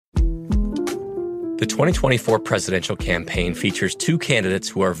The 2024 presidential campaign features two candidates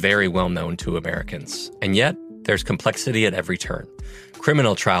who are very well known to Americans. And yet, there's complexity at every turn.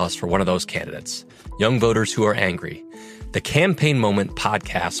 Criminal trials for one of those candidates. Young voters who are angry. The Campaign Moment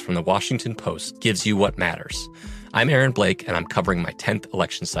podcast from the Washington Post gives you what matters. I'm Aaron Blake, and I'm covering my 10th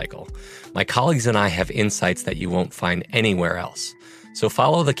election cycle. My colleagues and I have insights that you won't find anywhere else. So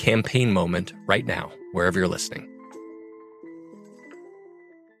follow The Campaign Moment right now, wherever you're listening.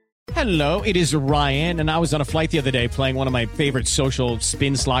 Hello, it is Ryan, and I was on a flight the other day playing one of my favorite social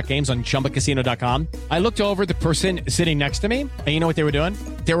spin slot games on ChumbaCasino.com. I looked over at the person sitting next to me, and you know what they were doing?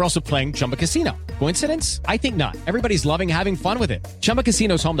 They were also playing Chumba Casino. Coincidence? I think not. Everybody's loving having fun with it. Chumba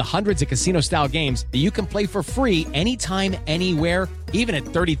Casino is home to hundreds of casino-style games that you can play for free anytime, anywhere, even at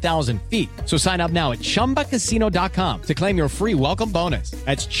 30,000 feet. So sign up now at ChumbaCasino.com to claim your free welcome bonus.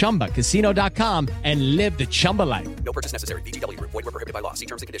 That's ChumbaCasino.com and live the Chumba life. No purchase necessary. VGW. Void where prohibited by law. See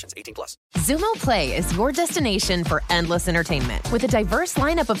terms and conditions. 18+. Xumo Play is your destination for endless entertainment. With a diverse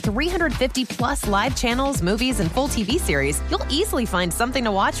lineup of 350-plus live channels, movies, and full TV series, you'll easily find something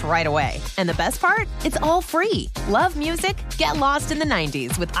to watch right away. And the best part? It's all free. Love music? Get lost in the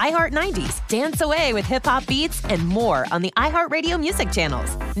 90s with iHeart 90s. Dance away with hip-hop beats and more on the iHeartRadio music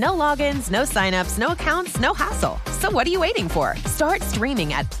channels. No logins, no signups, no accounts, no hassle. So what are you waiting for? Start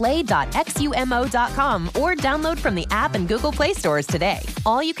streaming at play.xumo.com or download from the app and Google Play stores today.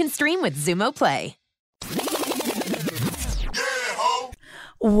 All you can stream with Xumo Play.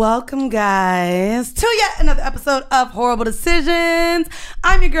 Welcome, guys, to yet another episode of Horrible Decisions.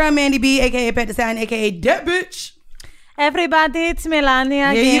 I'm your girl, Mandy B, a.k.a. Pet Design, a.k.a. That Bitch. Everybody, it's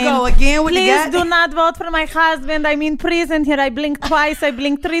Melania again. Here you go again with Please do not vote for my husband. I'm in prison here. I blinked twice. I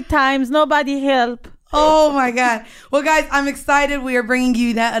blinked 3 times. Nobody help. Oh my God. Well, guys, I'm excited. We are bringing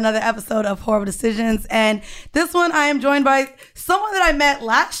you another episode of Horrible Decisions. And this one, I am joined by someone that I met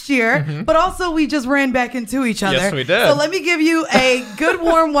last year, but also we just ran back into each other. Yes, we did. So let me give you a good,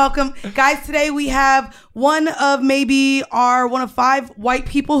 warm welcome. Guys, today we have one of 5 white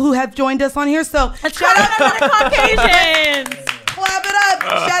people who have joined us on here. So shout out to the Caucasians. Clap it up.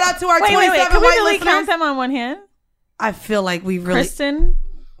 Shout out to our 27 Can we white really listeners. count them on one hand? I feel like we really... Kristen,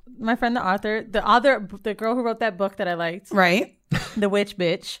 my friend, the author, the girl who wrote that book that I liked. Right. The witch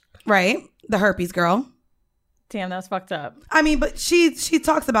bitch. Right. The herpes girl. Damn, that was fucked up. I mean, but she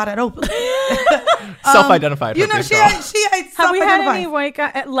talks about it openly. Self-identified. You know, she self-identified. Have we had any white guy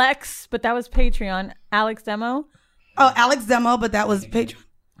at Lex? But that was Patreon. Alex Demo. Oh, Alex Demo, but that was Patreon.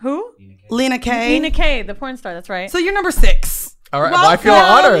 Who? Lena K. Lena K, the porn star. That's right. So you're number 6. All right. Well, I feel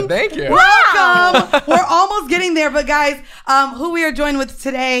honored. Thank you. Welcome. We're almost getting there. But guys, who we are joined with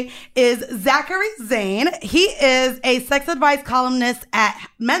today is Zachary Zane. He is a sex advice columnist at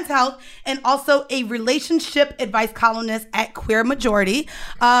Men's Health and also a relationship advice columnist at Queer Majority.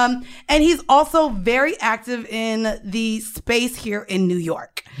 And he's also very active in the space here in New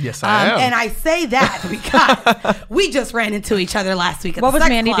York. Yes, I am. And I say that because we just ran into each other last week at What the was sex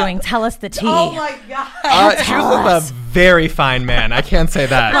Mandy club. doing? Tell us the tea. Oh my God. She was with a very fine man. I can't say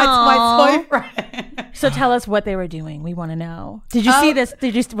that. My boyfriend. So tell us what they were doing. We want to know. Did you see this?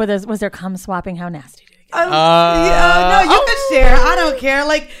 Was there cum swapping? How nasty did it get? No, you can share. I don't care.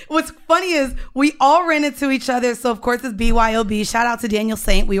 Like, what's funny is we all ran into each other. So of course it's BYOB. Shout out to Daniel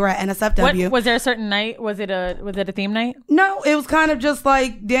Saint. We were at NSFW. Was there a certain night? Was it a theme night? No, it was kind of just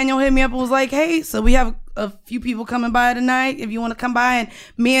like Daniel hit me up and was like, "Hey, so we have a few people coming by tonight. If you want to come by." And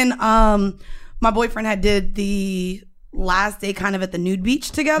me and my boyfriend had did the last day kind of at the nude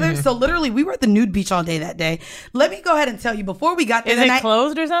beach together. So literally we were at the nude beach all day that day. Let me go ahead and tell you before we got there. Is it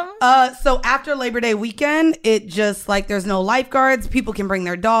closed or something? So after Labor Day weekend, it just like there's no lifeguards. People can bring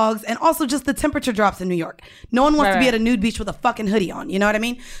their dogs. And also just the temperature drops in New York. No one wants to be at a nude beach with a fucking hoodie on. You know what I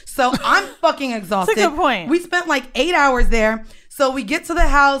mean? So I'm fucking exhausted. That's a good point. We spent like 8 hours there. So we get to the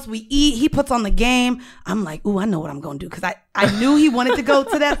house, we eat, he puts on the game. I'm like, ooh, I know what I'm going to do. Because I knew he wanted to go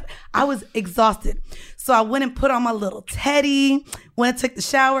to that. I was exhausted. So I went and put on my little teddy, went and took the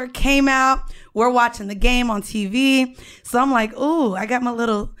shower, came out. We're watching the game on TV. So I'm like, ooh, I got my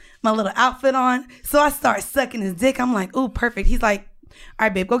little outfit on. So I start sucking his dick. I'm like, ooh, perfect. He's like, all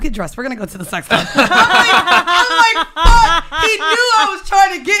right, babe, go get dressed. We're going to go to the sex club. I'm like, fuck. He knew I was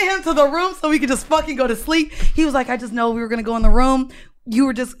trying to get him to the room so we could just fucking go to sleep. He was like, I just know we were going to go in the room. We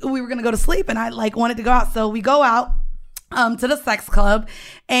were going to go to sleep. And I like wanted to go out. So we go out to the sex club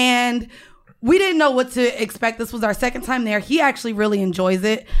and we didn't know what to expect. This was our second time there. He actually really enjoys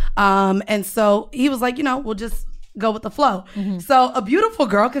it. And so he was like, we'll just go with the flow. So a beautiful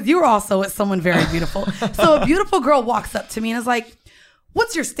girl, because you were also with someone very beautiful. So a beautiful girl walks up to me and is like,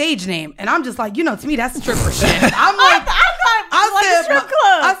 what's your stage name? And I'm just like, to me, that's stripper shit. I'm like,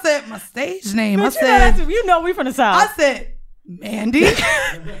 I said, my stage name. But you know we from the South. I said, Mandy. Come into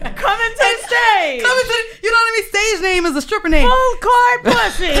the stage. You know what I mean? Stage name is a stripper name. Full court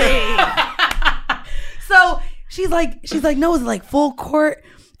pussy. So she's like, no, is it like full court?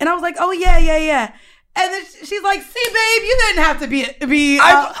 And I was like, oh yeah. And then she's like, see, babe, you didn't have to be.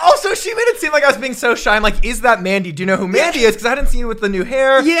 Also, she made it seem like I was being so shy. I'm like, is that Mandy? Do you know who Mandy is? Because I didn't see you with the new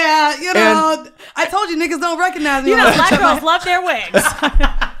hair. Yeah, you know, I told you niggas don't recognize me. You know, black girls love their wigs.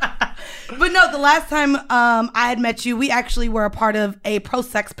 But no, the last time I had met you, we actually were a part of a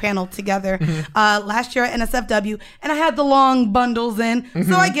pro-sex panel together last year at NSFW, and I had the long bundles in,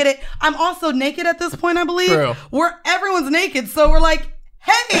 so I get it. I'm also naked at this point, I believe. True. Everyone's naked, so we're like,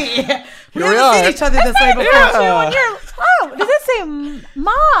 hey, we Here we haven't seen are. each other this way before. Does it say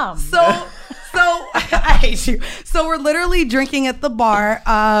mom? So I hate you. So we're literally drinking at the bar,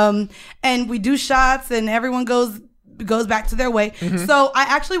 and we do shots, and everyone goes back to their way. So I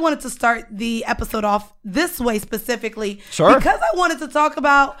actually wanted to start the episode off this way specifically, because I wanted to talk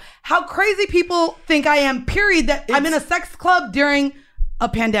about how crazy people think I am. Period. That I'm in a sex club during a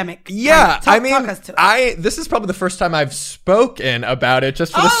pandemic. Yeah, talk us to it. This is probably the first time I've spoken about it,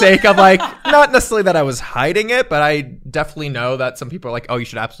 just for the sake of like, not necessarily that I was hiding it, but I definitely know that some people are like, oh, you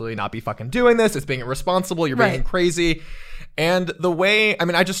should absolutely not be fucking doing this. It's being irresponsible. You're being crazy. And the way,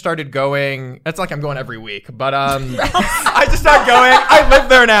 I just started going, it's like I'm going every week, but I just started going. I live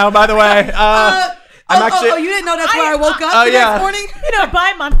there now, by the way. You didn't know that's where I woke up the next morning? You know,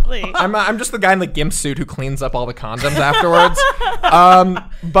 bi-monthly. I'm just the guy in the gimp suit who cleans up all the condoms afterwards.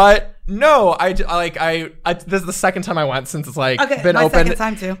 But no, this is the second time I went since it's been my open. Second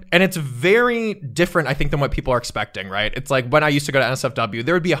time too. And it's very different, I think, than what people are expecting, right? It's like when I used to go to NSFW,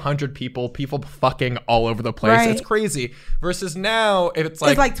 there would be 100 people fucking all over the place. Right. It's crazy. Versus now, it's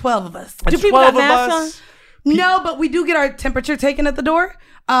like... It's like 12 of us. Do people have masks on? No, but we do get our temperature taken at the door.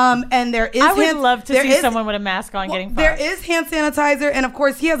 And there is. I would love to see someone with a mask on getting fucked. There is hand sanitizer, and of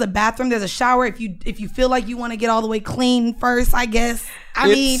course, he has a bathroom. There's a shower if you feel like you want to get all the way clean first. I guess. I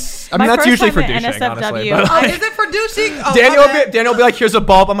mean, that's usually for douching, honestly. But, is it for douching? Oh, Daniel will be like, here's a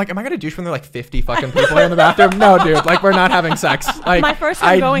bulb. I'm like, am I gonna douche when there are like 50 fucking people in the bathroom? No, dude. Like, we're not having sex. Like, my first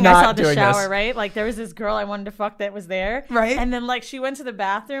time going, I saw the shower, right? Like, there was this girl I wanted to fuck that was there. Right. And then, like, she went to the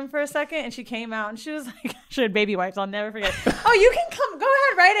bathroom for a second, and she came out, and she was like, she had baby wipes. I'll never forget. Oh, you can come. Go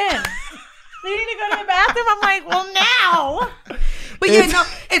ahead, right in. So you need to go to the bathroom? I'm like, well, now. But yeah, no,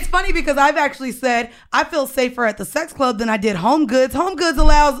 it's funny because I've actually said I feel safer at the sex club than I did Home Goods. Home Goods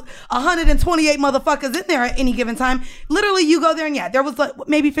allows 128 motherfuckers in there at any given time. Literally, you go there and there was like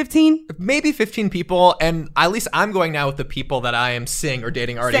maybe 15? Maybe 15 people, and at least I'm going now with the people that I am seeing or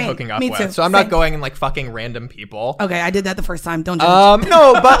dating already hooking up Me with. too. So I'm not going and like fucking random people. Okay, I did that the first time. Don't judge.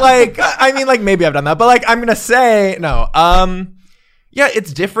 No, but like, maybe I've done that, but like, I'm gonna say no. Yeah,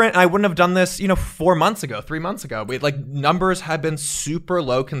 it's different. I wouldn't have done this, 4 months ago, 3 months ago. Numbers have been super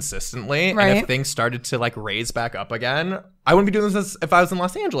low consistently. Right. And if things started to raise back up again, I wouldn't be doing this if I was in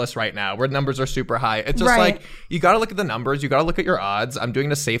Los Angeles right now, where numbers are super high. It's just you got to look at the numbers. You got to look at your odds. I'm doing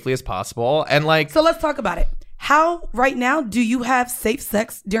it as safely as possible. And so let's talk about it. How right now do you have safe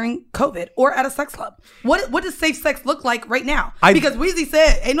sex during COVID or at a sex club? What does safe sex look like right now? Because Weezy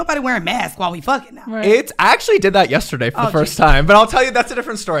said ain't nobody wearing masks while we fucking now. Right. I actually did that yesterday for the first time, but I'll tell you that's a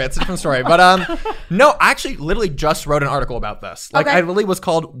different story. But no, I actually literally just wrote an article about this. I really was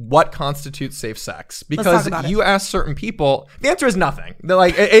called "What Constitutes Safe Sex?" Because you ask certain people, the answer is nothing. They're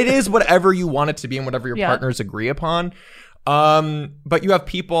like, it is whatever you want it to be and whatever your partners agree upon. But you have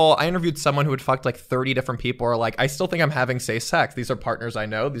people, I interviewed someone who had fucked 30 different people, or I still think I'm having safe sex. These are partners I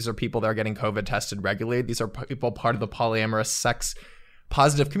know. These are people that are getting COVID tested regularly. These are people part of the polyamorous sex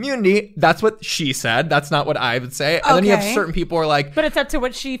positive community. That's what she said. That's not what I would say. And then you have certain people who are but it's up to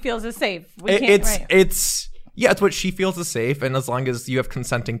what she feels is safe. It's what she feels is safe. And as long as you have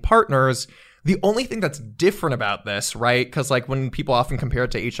consenting partners, the only thing that's different about this, right? Because when people often compare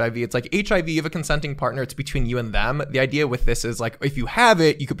it to HIV, it's like HIV, you have a consenting partner, it's between you and them. The idea with this is if you have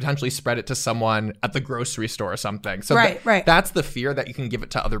it, you could potentially spread it to someone at the grocery store or something. So that's the fear, that you can give it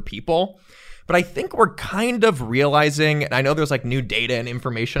to other people. But I think we're kind of realizing, and I know there's new data and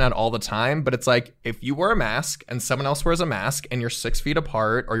information out all the time, but it's if you wear a mask and someone else wears a mask and you're 6 feet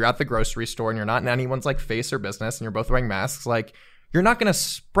apart, or you're at the grocery store and you're not in anyone's face or business and you're both wearing masks, you're not going to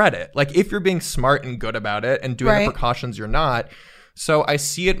spread it. If you're being smart and good about it and doing the precautions, you're not. So I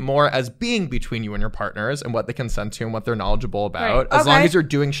see it more as being between you and your partners and what they consent to and what they're knowledgeable about. As long as you're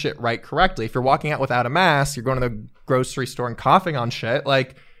doing shit correctly. If you're walking out without a mask, you're going to the grocery store and coughing on shit.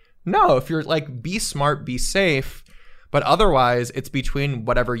 No, if you're be smart, be safe. But otherwise, it's between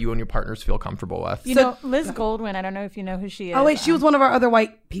whatever you and your partners feel comfortable with. You know, Liz Goldwyn, I don't know if you know who she is. Oh, wait, she was one of our other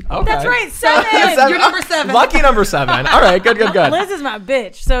white people. Okay. That's right, 7. You're number 7. Lucky number 7. All right, good. Liz is my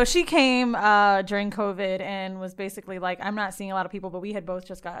bitch. So she came during COVID and was basically like, I'm not seeing a lot of people, but we had both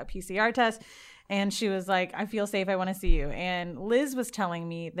just got a PCR test. And she was like, I feel safe. I want to see you. And Liz was telling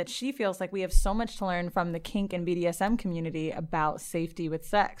me that she feels like we have so much to learn from the kink and BDSM community about safety with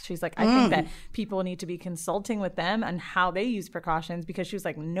sex. She's like, I think that people need to be consulting with them on how they use precautions, because she was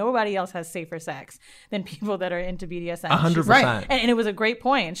like, nobody else has safer sex than people that are into BDSM. 100%. Right. And it was a great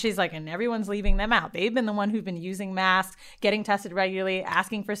point. And she's like, and everyone's leaving them out. They've been the one who've been using masks, getting tested regularly,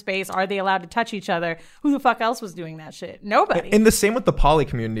 asking for space. Are they allowed to touch each other? Who the fuck else was doing that shit? Nobody. And the same with the poly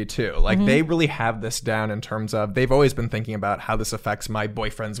community too. Like they really have this down in terms of they've always been thinking about how this affects my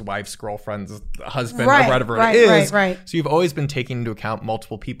boyfriend's wife's girlfriend's husband or whatever it is. Right. So you've always been taking into account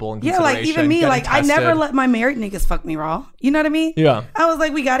multiple people in Yeah, consideration. like even me, getting like I never tested. let my married niggas fuck me raw. You know what I mean? Yeah. I was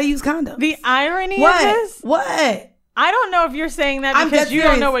like, we gotta use condoms. The irony of what? this, What? I don't know if you're saying that I'm because dead you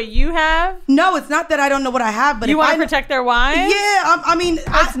don't serious. know what you have. No, it's not that I don't know what I have, but You if want I to protect their wives? Yeah, I mean,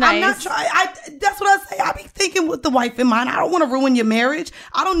 That's I'm not nice. trying. That's what I say. I be thinking with the wife in mind. I don't want to ruin your marriage.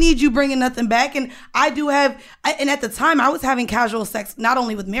 I don't need you bringing nothing back. And I do have. And at the time, I was having casual sex not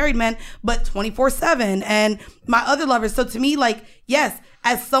only with married men, but 24/7 and my other lovers. So to me, like, yes,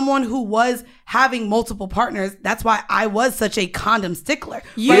 as someone who was having multiple partners, that's why I was such a condom stickler.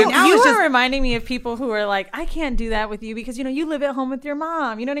 You But now it's are just reminding me of people who are like, I can't do that with you because, you know, you live at home with your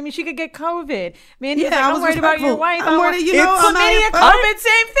mom. You know what I mean? She could get COVID. Man, Yeah, like, I I'm was worried about your respectful. wife. I'm worried, you know, it's I'm not chlamydia, here- COVID,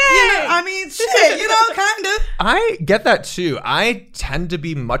 same thing. you know, I mean, shit, you know, kind of. I get that too. I tend to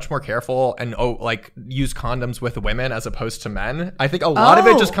be much more careful and like use condoms with women as opposed to men. I think a lot of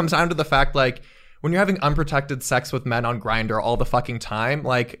it just comes down to the fact like when you're having unprotected sex with men on Grindr all the fucking time,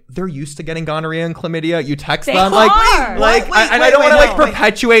 like they're used to getting gonorrhea and chlamydia. You text They them are. like, Wait, and I don't want to like wait.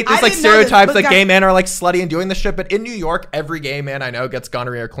 perpetuate I this like didn't know this, stereotypes but like guys- gay men are like slutty and doing this shit. But in New York, every gay man I know gets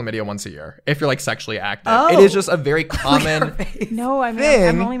gonorrhea or chlamydia once a year if you're like sexually active. It is just a very common. No, I mean, thing.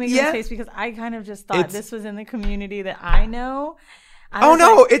 I'm only making Yeah. this face because I kind of just thought It's- this was in the community that I know. Oh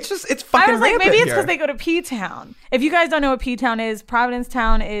no, it's fucking I was like, rampant maybe it's here. because they go to P-Town. If you guys don't know what P-Town is,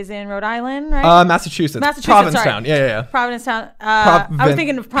 Providencetown is in Rhode Island, right? Massachusetts. sorry. Provincetown. Yeah. Providencetown. I was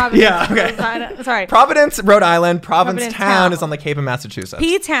thinking of Providence. Yeah, okay. Sorry. Providence, Rhode Island. Provincetown Providencetown. is on the Cape of Massachusetts.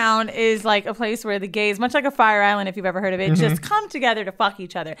 P-Town is like a place where the gays, much like a Fire Island, if you've ever heard of it, just come together to fuck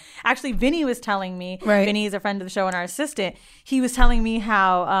each other. Actually, Vinny was telling me, Right. Vinny is a friend of the show and our assistant, he was telling me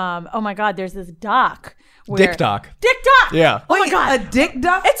how, oh my God, there's this doc. Dick doc. Dick doc! Yeah. Oh my God. a dick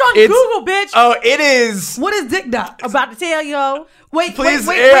doc? It's on It's- Google, bitch. Oh, it is. What is dick doc? About to tell you. Wait, Please,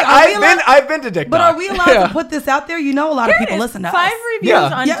 wait. Are we allowed- I've been to Dick But Doc. are we allowed to put this out there? You know, a lot of people listen to us. 5 reviews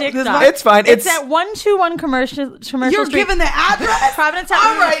Yeah. on Yeah, Dick this is Doc. fine. It's fine. It's It's- at 121 Commercial You're Street. giving the address? Providencetown.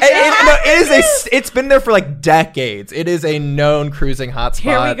 All right. No, it is it's been there for like decades. It is a known cruising hotspot.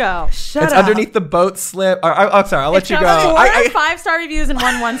 Here we go. Shut It's up. underneath the boat slip. I'm sorry, I'll let you go. Four I- 5-star reviews and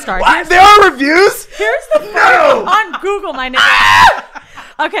 1 1-star. What? There are reviews? Here's the first No! on Google, my name.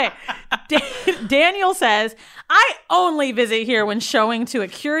 Okay. Daniel says, I only visit here when showing to a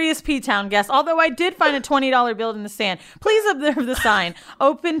curious P-Town guest, although I did find a $20 bill in the sand. Please observe the sign,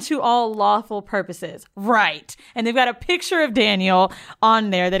 open to all lawful purposes. Right. And they've got a picture of Daniel on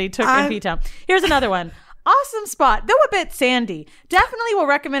there that he took in P-Town. Here's another one. Awesome spot, though a bit sandy. Definitely will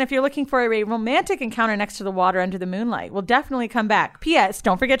recommend if you're looking for a romantic encounter next to the water under the moonlight. Will definitely come back. P.S.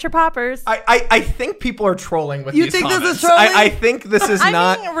 Don't forget your poppers. I think people are trolling with You these think this comments. is trolling? I think this is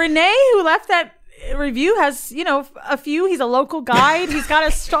not. I mean, Renee, who left that review, has, you know, a few. He's a local guide. He's got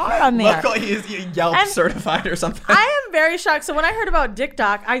a star on there. Luckily, he's Yelp And certified or something. I am very shocked. So when I heard about Dick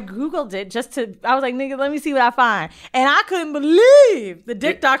Doc, I Googled it I was like, nigga, let me see what I find. And I couldn't believe the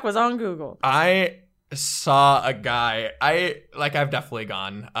Dick Doc was on Google. I saw a guy. I've definitely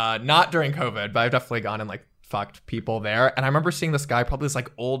gone. Not during COVID, but I've definitely gone and like fucked people there. And I remember seeing this guy, probably this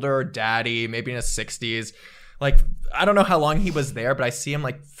like older daddy, maybe in his 60s. Like, I don't know how long he was there, but I see him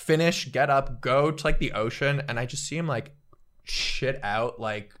like finish, get up, go to like the ocean, and I just see him like shit out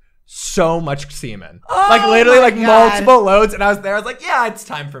like so much semen. Like literally my like God. multiple loads, and I was there. I was like, yeah, it's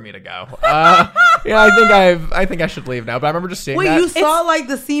time for me to go. Yeah, I think I should leave now. But I remember just seeing Wait, that. you saw like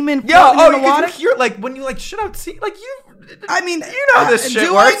the semen Yeah, floating in the you water? hear like when you like shit out sea, like you. I mean, you know this shit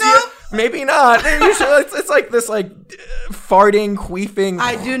do works. I know? Maybe not. It's like this like farting, queefing.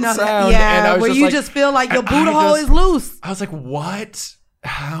 I do know sound, that. and I Yeah, was where just you like- just feel like your and booty I hole just- is loose. I was like, what?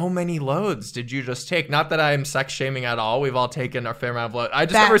 How many loads did you just take? Not that I'm sex shaming at all. We've all taken a fair amount of loads. I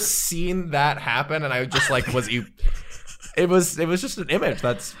just Facts. never seen that happen, and I just like was you. It was just an image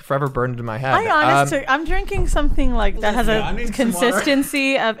that's forever burned in my head. I'm drinking something like that has I a need some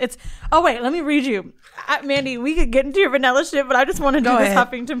consistency of it's. Oh wait, let me read you, Mandy. We could get into your vanilla shit, but I just want to do Go this ahead.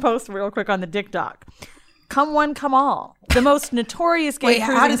 Huffington Post real quick on the Dick Doc. Come one, come all. The most notorious gay Wait,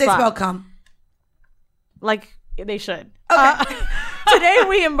 cruising how did they spot. spell come? Like they should. Okay. Today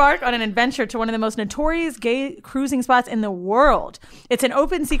we embark on an adventure to one of the most notorious gay cruising spots in the world. It's an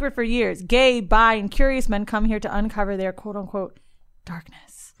open secret for years. Gay, bi, and curious men come here to uncover their quote-unquote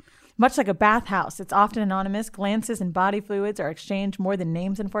darkness. Much like a bathhouse, it's often anonymous. Glances and body fluids are exchanged more than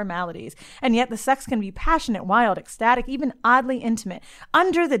names and formalities. And yet the sex can be passionate, wild, ecstatic, even oddly intimate.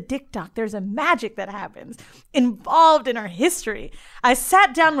 Under the Dick Doc, there's a magic that happens involved in our history. I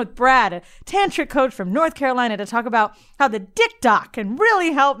sat down with Brad, a tantric coach from North Carolina, to talk about how the Dick Doc can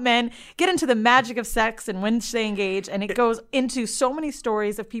really help men get into the magic of sex and when they engage. And it goes into so many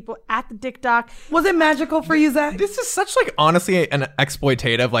stories of people at the Dick Doc. Was it magical for you, Zach? This is such like honestly an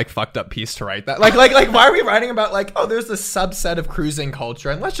exploitative like fucked up piece to write that. Like why are we writing about like, oh, there's this subset of cruising culture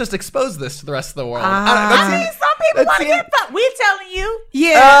and let's just expose this to the rest of the world. Some people want to get fucked. We telling you.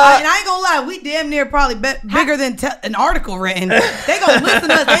 Yeah, and I ain't gonna lie, we damn near probably bigger than an article written. They gonna listen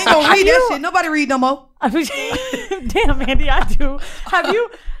to us. They ain't gonna read that shit. Nobody read no more. Damn, Andy, I do.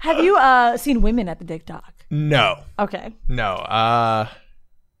 Have you seen women at the Dick Doc? No. Okay. No.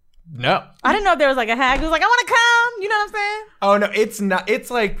 No. I didn't know if there was like a hag who was like, I want to come. You know what I'm saying? Oh no, it's not.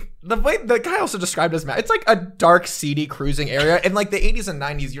 It's like the way the guy also described it as it's like a dark, seedy cruising area. In like the 80s and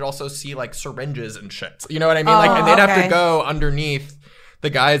 90s, you'd also see like syringes and shit. You know what I mean? And they'd have to go underneath. The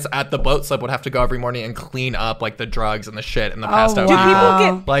guys at the boat slip would have to go every morning and clean up like the drugs and the shit and the passed out. Do people.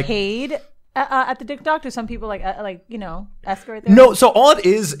 people get Like- paid at the Dick Doc? Do some people like escort there? No, so all it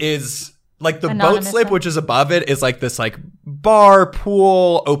is like the Anonymous boat slip, one? which is above it, is like this like bar,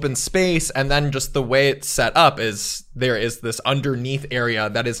 pool, open space, and then just the way it's set up is there is this underneath area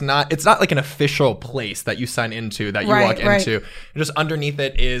that is not. It's not like an official place that you sign into that you walk into. Just underneath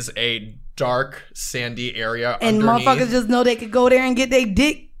it is a dark, sandy area, And underneath. motherfuckers just know they could go there and get their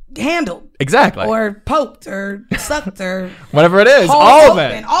dick handled. Exactly. Or poked or sucked or Whatever it is, hauled all of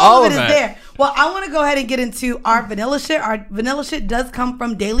open. it. All of it is there. Well, I want to go ahead and get into our vanilla shit. Our vanilla shit does come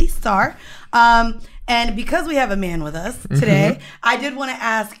from Daily Star. And because we have a man with us today, I did want to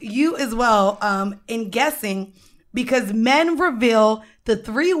ask you as well, in guessing, because men reveal the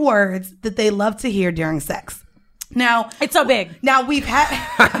 3 words that they love to hear during sex. Now, It's so big. Now we've had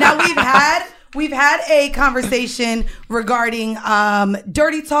a conversation regarding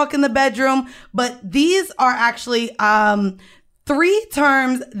dirty talk in the bedroom, but these are actually 3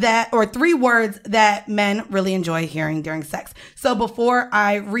 words that men really enjoy hearing during sex. So before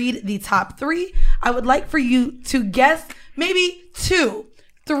I read the top 3, I would like for you to guess maybe 3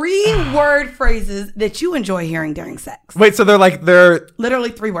 word phrases that you enjoy hearing during sex. Wait, so they're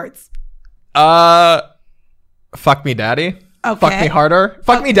Literally 3 words. fuck me daddy. Okay. Fuck me harder.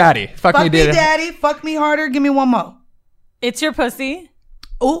 Fuck me daddy. Fuck me daddy. daddy. Fuck me harder. Give me one more. It's your pussy.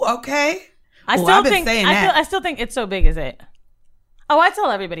 Oh, okay. I I've been saying that. I still think it's so big. Is it? Oh, I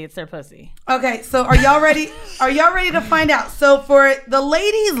tell everybody it's their pussy. Okay, so are y'all ready? Are y'all ready to find out? So for the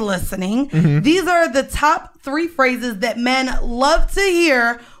ladies listening, these are the top 3 phrases that men love to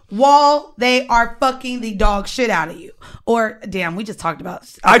hear while they are fucking the dog shit out of you. Or, damn, we just talked about...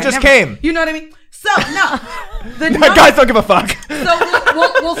 Okay, I just came. You know what I mean? So, no. Guys don't give a fuck. So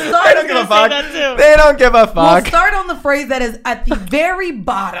we'll start... They don't give a fuck. that too. They don't give a We'll fuck. start on the phrase that is at the very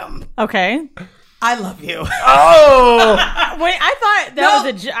bottom. Okay. I love you. Oh. Wait, I thought that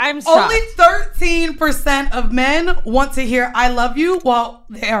was I'm shocked. Only 13% of men want to hear "I love you" while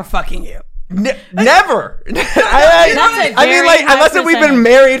they are fucking you. Never. I That's a mean, very like, high unless we've been percentage.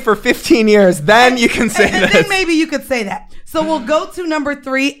 married for 15 years, then you can say And this. then maybe you could say that. So we'll go to number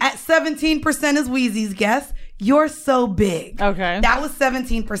 3 at 17% is Wheezy's guess. You're so big. Okay. That was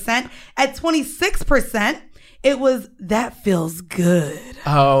 17%. At 26%, it was that feels good.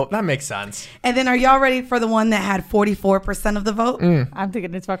 Oh, that makes sense. And then are y'all ready for the one that had 44% of the vote? I'm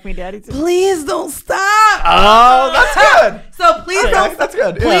thinking it's fuck me daddy too. Please don't stop. Oh, that's good. So please Okay, don't. that's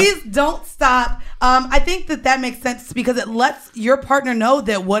good, yeah. Please don't stop. I think that makes sense because it lets your partner know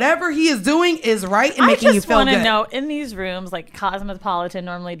that whatever he is doing is right and I making you just feel want good. to know, in these rooms, like Cosmopolitan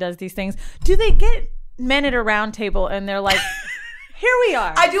normally does these things, do they get men at a round table and they're like, here we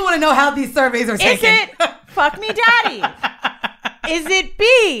are. I do want to know how these surveys are Is taken. it fuck me daddy? Is it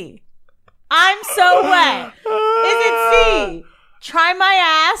B, I'm so wet? Is it C, try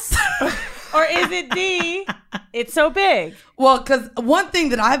my ass? Or is it D, it's so big? Well, because one thing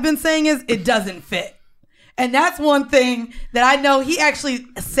that I've been saying is it doesn't fit. And that's one thing that I know he actually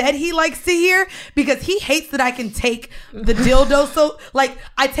said he likes to hear, because he hates that I can take the dildo. So, like,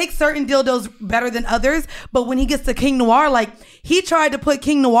 I take certain dildos better than others. But when he gets to King Noir, like, he tried to put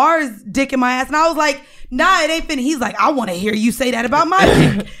King Noir's dick in my ass. And I was like, nah, it ain't finna. He's like, I want to hear you say that about my dick.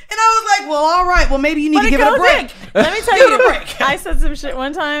 And I was like, well, all right. Well, maybe you need to give it a break. Let me tell you, I said some shit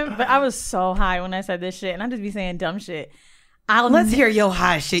one time, but I was so high when I said this shit. And I just be saying dumb shit. Let's hear your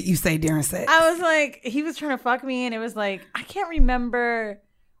high shit you say during sex. I was like, he was trying to fuck me, and it was like, I can't remember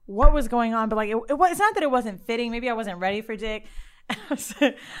what was going on, but like, it's not that it wasn't fitting. Maybe I wasn't ready for dick. I was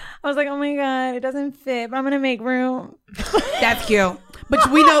like, oh my God, it doesn't fit, but I'm going to make room. That's cute.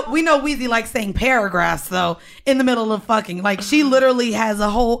 But we know Weezy likes saying paragraphs, though, in the middle of fucking. Like, she literally has a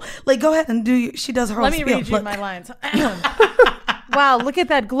whole, like, go ahead and she does her whole Let me read you my lines. Wow, look at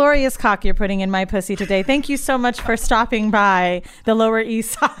that glorious cock you're putting in my pussy today. Thank you so much for stopping by the Lower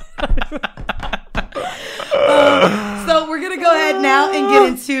East Side. So we're going to go ahead now and get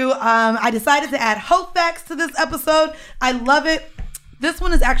into, I decided to add Hope Facts to this episode. I love it. This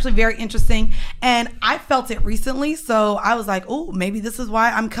one is actually very interesting, and I felt it recently, so I was like, oh, maybe this is why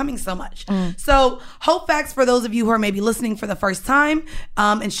I'm coming so much. So, Hope Facts, for those of you who are maybe listening for the first time,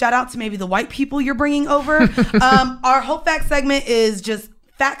 and shout out to maybe the white people you're bringing over. Our Hope Facts segment is just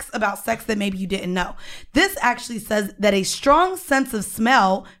facts about sex that maybe you didn't know. This actually says that a strong sense of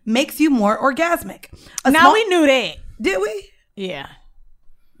smell makes you more orgasmic. We knew that. Did we? Yeah.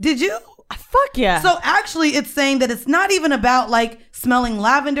 Did you? Fuck yeah. So actually it's saying that it's not even about like smelling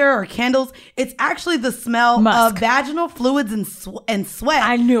lavender or candles. It's actually the smell of vaginal fluids and sweat.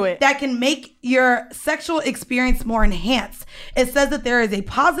 I knew it. That can make your sexual experience more enhanced. It says that there is a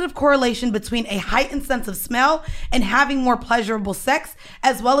positive correlation between a heightened sense of smell and having more pleasurable sex,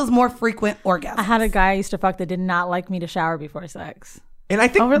 as well as more frequent orgasms. I had a guy I used to fuck that did not like me to shower before sex. And I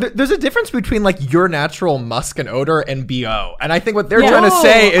think there's a difference between like your natural musk and odor and BO. And I think what they're trying to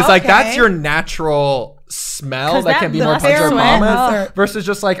say is like that's your natural smell that can be more pleasurable versus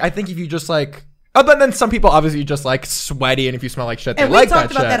just like, I think if you just like, but then some people obviously just like sweaty, and if you smell like shit, they like that shit. And we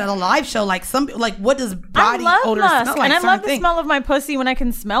talked about that at a live show. Like what does body odor smell like? And I love the smell of my pussy when I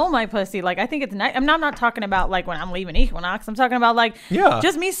can smell my pussy. Like I think it's nice. I'm not talking about like when I'm leaving Equinox. I'm talking about like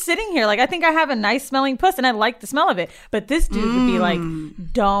just me sitting here. Like I think I have a nice smelling puss, and I like the smell of it. But this dude would be like,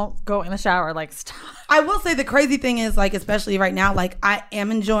 don't go in the shower. Like stop. I will say the crazy thing is like, especially right now, like I am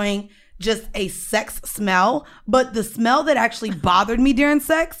enjoying just a sex smell, but the smell that actually bothered me during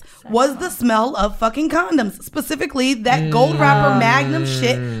sex was the smell of fucking condoms, specifically that gold wrapper Magnum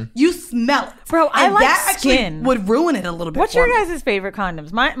shit. You smell it, bro. I like that Skin. Actually would ruin it a little bit. What's your guys' favorite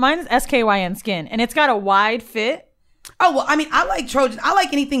condoms? Mine is SKYN Skin, and it's got a wide fit. Oh, well, I mean, I like Trojan. I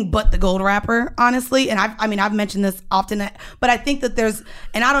like anything but the gold wrapper, honestly. And I've mentioned this often, but I think that there's,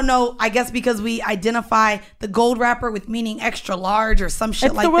 and I don't know, I guess because we identify the gold wrapper with meaning extra large or some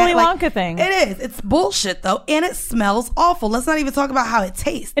shit like that. It's the Willy Wonka thing. It is. It's bullshit, though. And it smells awful. Let's not even talk about how it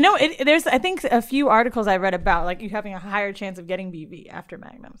tastes. No, there's, I think, a few articles I read about, like, you having a higher chance of getting BV after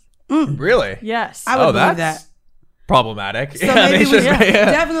Magnums. Really? Yes. I would believe that. Problematic. So maybe we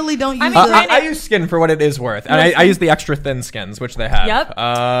definitely don't use I use Skin for what it is worth. And I use the extra thin skins, which they have. Yep.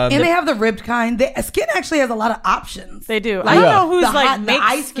 And they have the ribbed kind. Skin actually has a lot of options. They do. I don't know who's like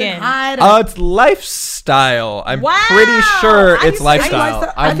makes Skin. It's Lifestyle. I'm pretty sure it's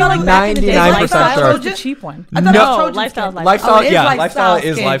Lifestyle. I feel like 99% sure. It's the cheap one. I thought it was Trojan Lifestyle. Skin. Lifestyle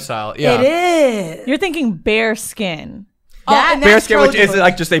is Lifestyle. Yeah. It is. You're thinking Bear Skin. Bearskin, which is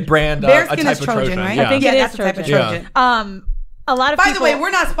like just a brand, a type of Trojan, right? Yeah. I think it is that's a type of Trojan. A lot of By people, the way,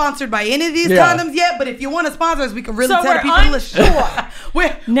 we're not sponsored by any of these condoms yet, but if you want to sponsor us, we can really tell people to listen. We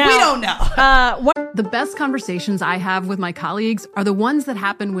don't know. The best conversations I have with my colleagues are the ones that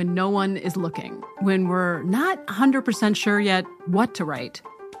happen when no one is looking, when we're not 100% sure yet what to write.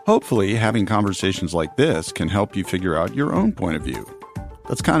 Hopefully, having conversations like this can help you figure out your own point of view.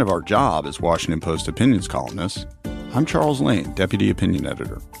 That's kind of our job as Washington Post opinions columnists. I'm Charles Lane, Deputy Opinion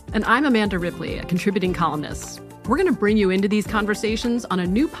Editor. And I'm Amanda Ripley, a contributing columnist. We're going to bring you into these conversations on a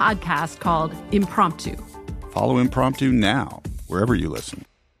new podcast called Impromptu. Follow Impromptu now, wherever you listen.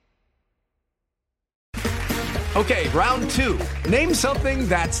 Okay, round two. Name something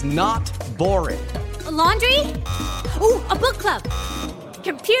that's not boring. A laundry? Ooh, a book club.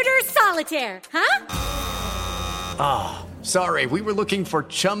 Computer solitaire, huh? Sorry, we were looking for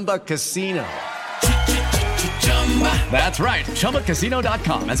Chumba Casino. That's right.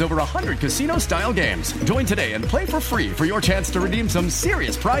 ChumbaCasino.com has over 100 casino-style games. Join today and play for free for your chance to redeem some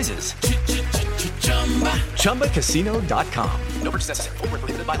serious prizes. ChumbaCasino.com. No purchase necessary. Void where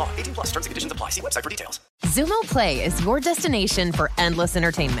prohibited by law. 18+ terms and conditions apply. See website for details. Zumo Play is your destination for endless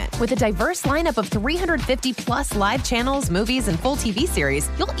entertainment. With a diverse lineup of 350 plus live channels, movies, and full TV series,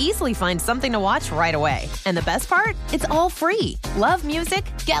 you'll easily find something to watch right away. And the best part? It's all free. Love music?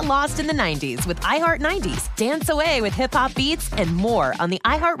 Get lost in the 90s with iHeart 90s, dance away with hip-hop beats, and more on the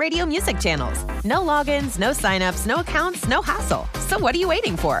iHeartRadio music channels. No logins, no signups, no accounts, no hassle. So what are you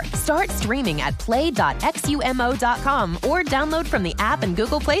waiting for? Start streaming at play.xumo.com or download from the app and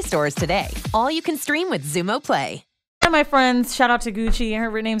Google Play stores today. All you can stream with Zumo Play. One of my friends, shout out to Gucci.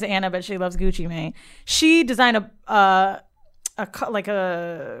 Her name's Anna, but she loves Gucci Mane. She designed a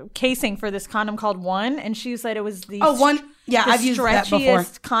casing for this condom called One, and she said it was the One. Yeah, I've used that before.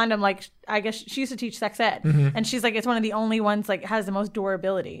 Stretchiest condom. Like, I guess she used to teach sex ed, and she's like, it's one of the only ones like has the most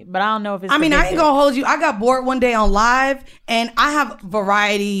durability. But I don't know if it's. I mean, I ain't gonna hold you. I got bored one day on live, and I have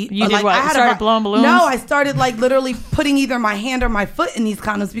variety. You did like, what? I Started blowing balloons? No, I started like literally putting either my hand or my foot in these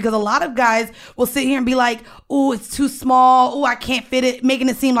condoms because a lot of guys will sit here and be like, "Ooh, it's too small. Ooh, I can't fit it," making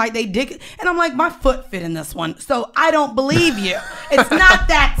it seem like they dig it. And I'm like, my foot fit in this one, so I don't believe you. It's not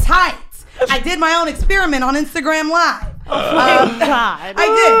that tight. I did my own experiment on Instagram Live. Oh my God. I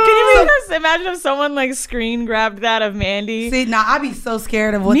did. Can you imagine if someone like screen grabbed that of Mandy? See, now I'd be so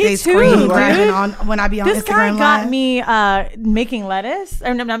scared of what Me they too, screen grabbing dude. on when I be on This Instagram guy got Live. me making lettuce,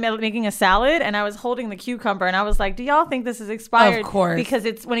 or not making a salad, and I was holding the cucumber, and I was like, do y'all think this is expired? Of course. Because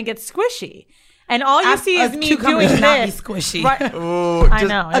it's when it gets squishy. And all you see is me cucumber doing should not be this. squishy. Right. I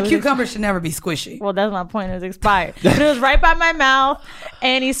know. A cucumber should never be squishy. Well, that's my point. It was expired. But it was right by my mouth,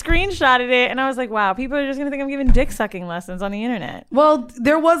 and he screenshotted it, and I was like, wow, people are just going to think I'm giving dick sucking lessons on the internet. Well,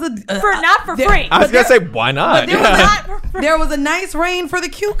 there was not for free. I was going to say, why not? There was a nice rain for the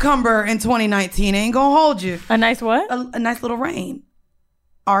cucumber in 2019. Ain't gonna hold you. A nice what? A nice little rain.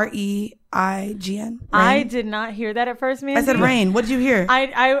 REIGN. I did not hear that at first, man. I said rain. What did you hear?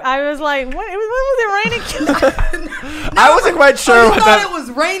 I was like, what was it raining? No, I wasn't quite sure you what thought that. it was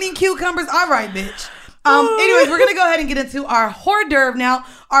raining cucumbers? All right, bitch. Anyways, we're gonna go ahead and get into our hors d'oeuvre now.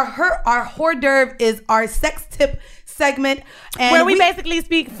 Our hors d'oeuvre is our sex tip segment, and where we basically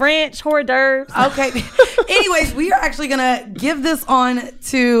speak French hors d'oeuvres. Okay. Anyways, we are actually gonna give this on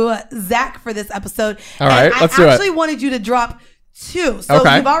to Zach for this episode. All right, let's do it. I actually wanted you to drop two. So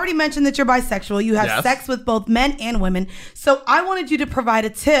Okay. you've already mentioned that you're bisexual. You have Yes. sex with both men and women. So I wanted you to provide a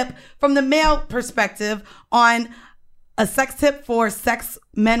tip from the male perspective on a sex tip for sex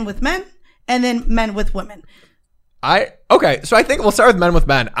men with men and then men with women. Okay, so I think we'll start with men with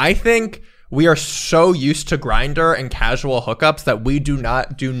men. I think we are so used to Grindr and casual hookups that we do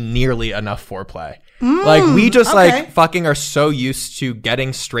not do nearly enough foreplay. Like we just like fucking are so used to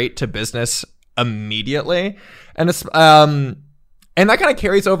getting straight to business immediately. And it's and that kind of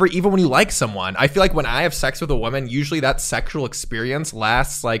carries over even when you like someone. I feel like when I have sex with a woman, usually that sexual experience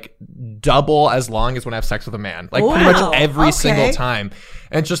lasts like double as long as when I have sex with a man. Like pretty much every single time.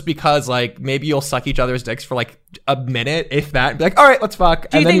 And it's just because like maybe you'll suck each other's dicks for like a minute, if that, and be like, all right, let's fuck.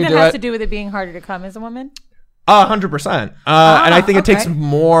 Do you and then think you that do has it. to do with it being harder to come as a woman? 100%. And I think it takes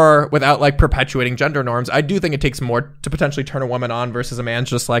more without like perpetuating gender norms. I do think it takes more to potentially turn a woman on versus a man's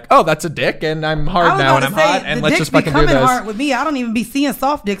just like, oh, that's a dick and I'm hard now and I'm hot and let's just fucking do this. Hard with me. I don't even be seeing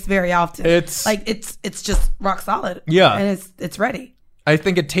soft dicks very often. It's like it's just rock solid. Yeah. And it's ready. I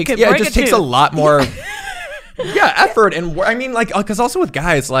think it takes it just takes a lot more effort and I mean like because also with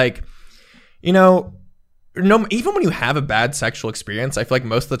guys like you know no, even when you have a bad sexual experience, I feel like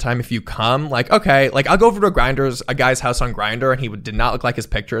most of the time if you come, like, okay, like I'll go over to a guy's house on Grindr and he did not look like his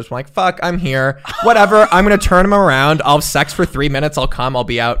pictures. I'm like, fuck, I'm here. Whatever. I'm going to turn him around. I'll have sex for 3 minutes. I'll come. I'll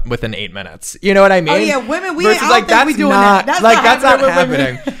be out within 8 minutes. You know what I mean? Oh yeah, women, we versus, ain't like, think we doing that. That's not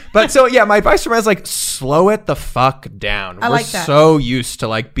happening. But so yeah, my advice for men is like, slow it the fuck down. I We're like that. so used to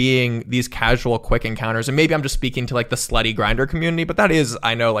like being these casual, quick encounters. And maybe I'm just speaking to like the slutty Grindr community, but that is,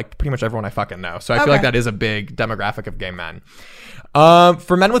 I know like pretty much everyone I fucking know. So I feel like that is a big demographic of gay men.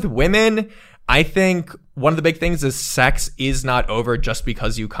 For men with women, I think one of the big things is sex is not over just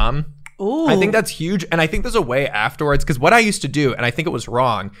because you come. Ooh. I think that's huge. And I think there's a way afterwards, because what I used to do, and I think it was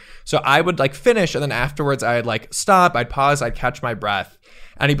wrong. So I would like finish and then afterwards I'd like stop, I'd pause, I'd catch my breath.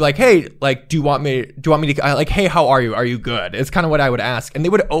 And he'd be like, hey, like, do you want me to, like, hey, how are you? Are you good? It's kind of what I would ask. And they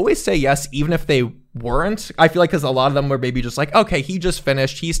would always say yes, even if they weren't. I feel like because a lot of them were maybe just like, okay, he just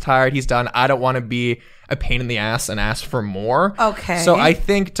finished. He's tired. He's done. I don't want to be a pain in the ass and ask for more. Okay. So I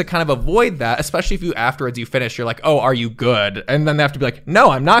think to kind of avoid that, especially if you afterwards you finish, you're like, oh, are you good? And then they have to be like,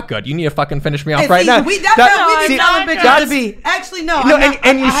 no, I'm not good. You need to fucking finish me off right now. That's we be telling bitches to be. Actually, no. No, I'm not,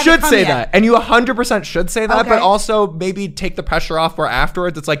 and you I should say yet. that. And you 100% should say that, Okay. but also maybe take the pressure off where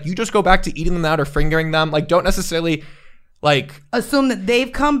afterwards it's like you just go back to eating them out or fingering them. Like don't necessarily Like, assume that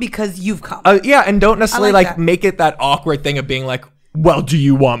they've come because you've come. Yeah, and don't necessarily like like that. make it that awkward thing of being like, well, do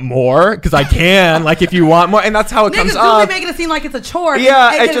you want more? Because I can, like, if you want more, and that's how it comes Niggas off. really making it seem like it's a chore.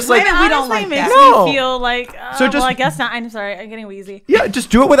 Yeah, and it's just like, we don't like makes that. me feel like, So just- well, I guess not. I'm sorry, I'm getting wheezy. Yeah, just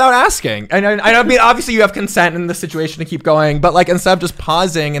do it without asking. And I mean, obviously you have consent in the situation to keep going, but like instead of just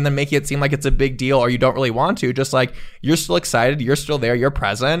pausing and then making it seem like it's a big deal or you don't really want to, just like you're still excited, you're still there, you're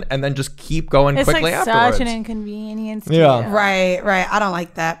present, and then just keep going It's quickly like afterwards. such an inconvenience. To Yeah. you. Right. I don't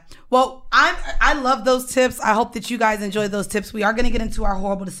like that. Well, I love those tips. I hope that you guys enjoy those tips. We are going to get into our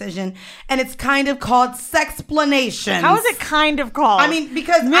horrible decision, and it's kind of called Sexplanations. How is it kind of called? I mean,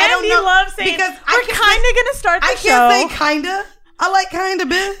 because Mandy I don't know. loves saying because we're kind of going to start the I show. can't say kinda. I like kinda,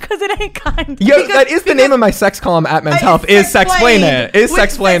 bitch. Because it ain't kind. Yeah, that is the name of my sex column at Men's Health. Is Sexplain It. Is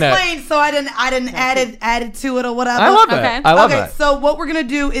Sexplain It. So I didn't add to it or whatever. I love it. Okay. I love Okay, it. so what we're gonna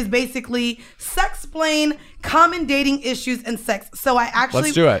do is basically sexplain common dating issues and sex. So I actually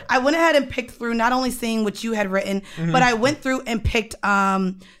Let's do it. I went ahead and picked through not only seeing what you had written, but I went through and picked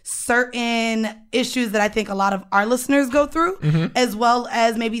certain issues that I think a lot of our listeners go through, as well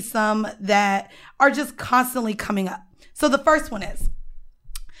as maybe some that are just constantly coming up. So the first one is,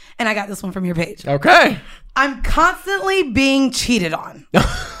 and I got this one from your page. Okay. I'm constantly being cheated on.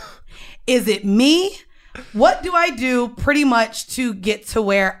 Is it me? What do I do pretty much to get to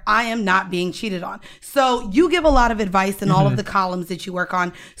where I am not being cheated on? So you give a lot of advice in all of the columns that you work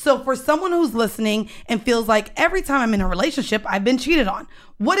on. So for someone who's listening and feels like every time I'm in a relationship, I've been cheated on,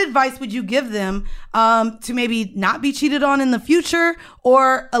 what advice would you give them to maybe not be cheated on in the future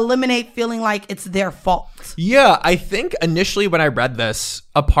or eliminate feeling like it's their fault? Yeah, I think initially when I read this,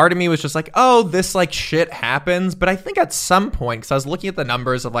 a part of me was just like, oh, this like shit happens. But I think at some point, because I was looking at the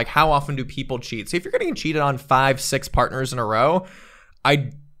numbers of like how often do people cheat. So if you're getting cheated on 5-6 partners in a row,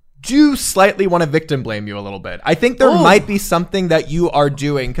 I do slightly want to victim blame you a little bit. I think there might be something that you are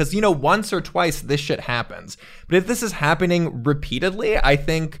doing because, you know, once or twice this shit happens. But if this is happening repeatedly, I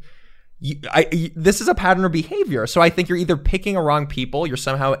think this is a pattern of behavior. So I think you're either picking a wrong people, you're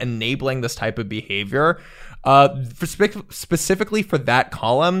somehow enabling this type of behavior. Specifically for that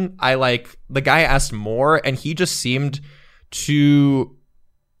column, I like the guy asked more and he just seemed to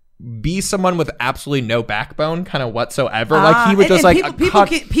be someone with absolutely no backbone kind of whatsoever. Like he was just like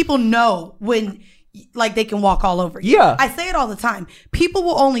people know when like they can walk all over you. Yeah. I say it all the time. People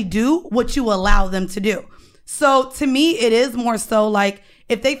will only do what you allow them to do. So to me, it is more so like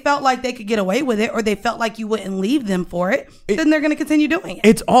if they felt like they could get away with it or they felt like you wouldn't leave them for it, then they're going to continue doing it.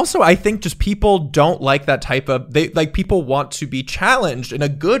 It's also, I think, just people don't like that type of, people want to be challenged in a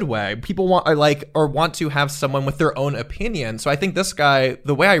good way. People want to have someone with their own opinion. So I think this guy,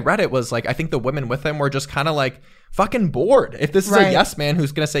 the way I read it was like, I think the women with him were just kind of like fucking bored. If this is a yes man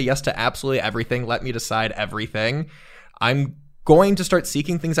who's going to say yes to absolutely everything, let me decide everything, I'm going to start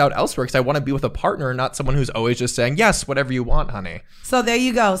seeking things out elsewhere because I want to be with a partner, not someone who's always just saying, yes, whatever you want, honey. So there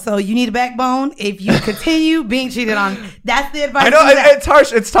you go. So you need a backbone if you continue being cheated on. That's the advice. I know it's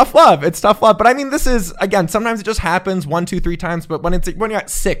harsh. It's tough love. But I mean, this is, again, sometimes it just happens 1, 2, 3 times. But when you're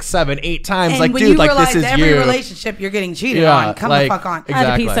at 6, 7, 8 times, and like, when dude, you like realize this is every you. relationship you're getting cheated on, come the fuck on. Exactly. I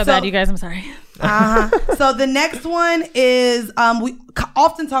had to pee so bad, you guys. I'm sorry. So the next one is we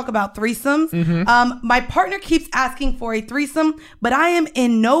often talk about threesomes. My partner keeps asking for a threesome, but I am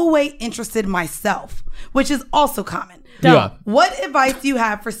in no way interested myself, which is also common. Yeah. What advice do you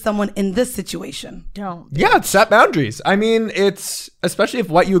have for someone in this situation? Don't. Yeah, set boundaries. I mean, it's especially if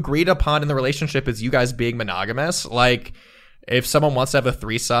what you agreed upon in the relationship is you guys being monogamous. Like, if someone wants to have a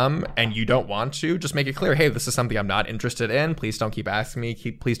threesome and you don't want to, just make it clear, hey, this is something I'm not interested in. Please don't keep asking me.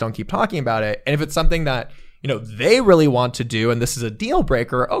 Please don't keep talking about it. And if it's something that, you know, they really want to do and this is a deal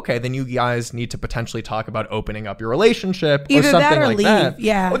breaker, okay, then you guys need to potentially talk about opening up your relationship Either or something that or like leave. that.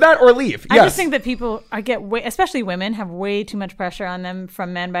 Yeah. Or that or leave. I Yes. just think that people, especially women, have way too much pressure on them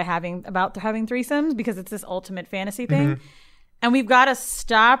from men by having threesomes because it's this ultimate fantasy thing. And we've got to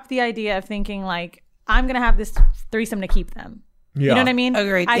stop the idea of thinking like, I'm going to have this threesome to keep them. Yeah. You know what I mean?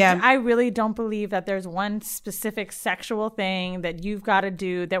 Agreed. Yeah. I really don't believe that there's one specific sexual thing that you've got to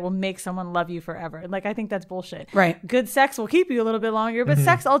do that will make someone love you forever. Like, I think that's bullshit. Right. Good sex will keep you a little bit longer, but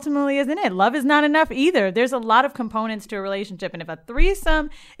sex ultimately isn't it. Love is not enough either. There's a lot of components to a relationship. And if a threesome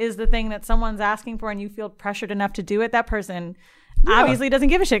is the thing that someone's asking for and you feel pressured enough to do it, that person obviously doesn't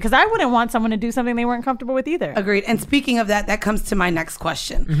give a shit, because I wouldn't want someone to do something they weren't comfortable with either. Agreed. And speaking of that, that comes to my next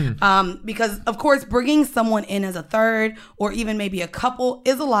question. Because, of course, bringing someone in as a third or even maybe a couple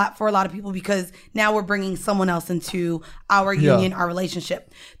is a lot for a lot of people because now we're bringing someone else into our union, our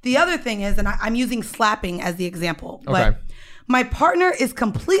relationship. The other thing is, and I'm using slapping as the example, but my partner is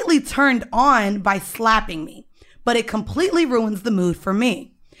completely turned on by slapping me. but it completely ruins the mood for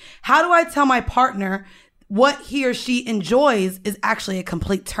me. How do I tell my partner what he or she enjoys is actually a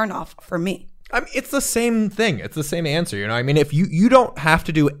complete turnoff for me? I mean, it's the same thing. It's the same answer. You know, I mean, if you don't have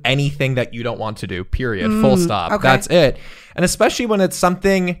to do anything that you don't want to do, period, full stop. Okay. That's it. And especially when it's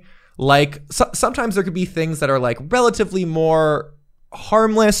something like, sometimes there could be things that are like relatively more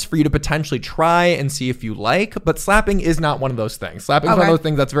harmless for you to potentially try and see if you like, but slapping is not one of those things. Slapping is one of those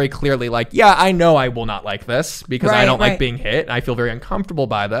things that's very clearly like, yeah, I know I will not like this because I don't like being hit. And I feel very uncomfortable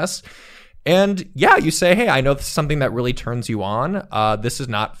by this. And yeah, you say, hey, I know this is something that really turns you on. This is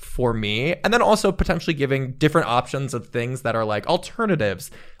not for me. And then also potentially giving different options of things that are like alternatives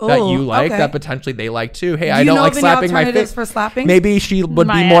that you like, that potentially they like too. Hey, I don't like slapping my face. For slapping? Maybe she would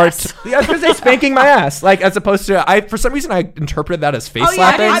be more. I was going to say spanking my ass, like as opposed to. For some reason I interpreted that as face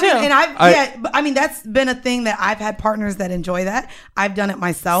slapping. I mean, that's been a thing that I've had partners that enjoy that. I've done it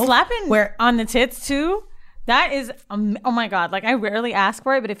myself. Slapping on the tits too. That is, oh my God. Like, I rarely ask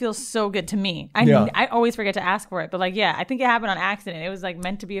for it, but it feels so good to me. I always forget to ask for it. But like, yeah, I think it happened on accident. It was like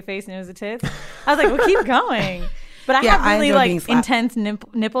meant to be a face and it was a tits. I was like, well, keep going. But I have really like intense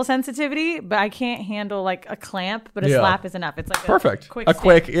nipple sensitivity, but I can't handle like a clamp, but a slap is enough. It's like perfect. A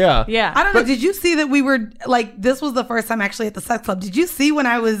quick, yeah. I don't know. Did you see that we were like, this was the first time actually at the sex club. Did you see when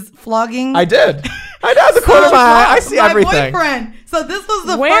I was flogging? I did. I know the corner of my eye. I see everything. Boyfriend. So this was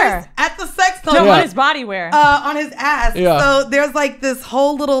the first at the sex club. No, on his body wear. On his ass. Yeah. So there's like this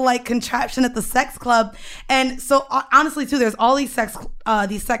whole little like contraption at the sex club. And so honestly too, there's all these sex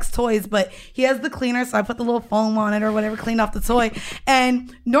toys, but he has the cleaner. So I put the little foam on it or whatever, clean off the toy.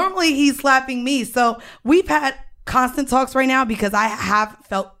 And normally he's slapping me. So we've had constant talks right now because I have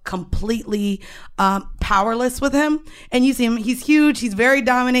felt completely powerless with him. And you see him, he's huge, he's very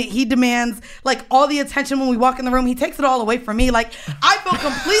dominant, he demands like all the attention when we walk in the room. He takes it all away from me. Like, I feel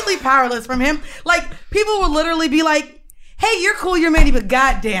completely powerless from him. Like, people will literally be like, hey, you're cool, you're manly, but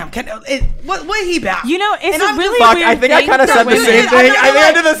goddamn, what he about? You know, it's a really fuck, weird I think thing. I kind of said the same thing. I think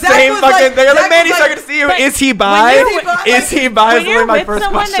I did the same fucking thing. Like, Manny, so I can see you. Is he bi? Is he bi? Is really my first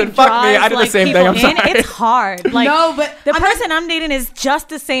question. Fuck me, I did the same thing. I'm sorry. It's hard. Like, no, but the person I'm dating is just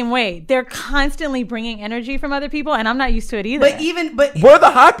the same way. They're constantly bringing energy from other people, and I'm not used to it either. But we're the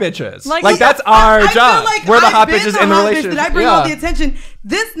hot bitches. Like that's our job. We're the hot bitches in the relationship. I bring all the attention.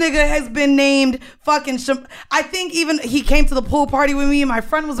 This nigga has been named fucking. I think even he came to the pool party with me, and my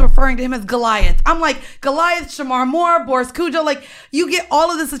friend was referring to him as Goliath. I'm like, Goliath, Shamar Moore, Boris Cujo. Like, you get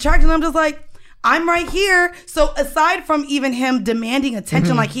all of this attraction. I'm just like, I'm right here. So aside from even him demanding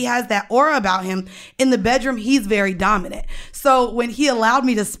attention, like he has that aura about him, in the bedroom, he's very dominant. So when he allowed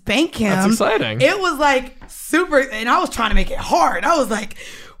me to spank him, that's exciting. It was like super, and I was trying to make it hard. I was like,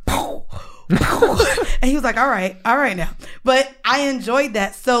 and he was like, all right now. But I enjoyed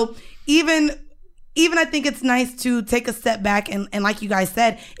that. So even I think it's nice to take a step back and like you guys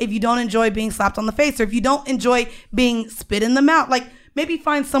said, if you don't enjoy being slapped on the face, or if you don't enjoy being spit in the mouth, like maybe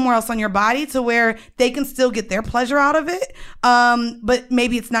find somewhere else on your body to where they can still get their pleasure out of it. But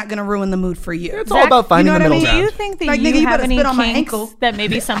maybe it's not going to ruin the mood for you. It's all about finding the middle ground. Do you think that you have any kinks that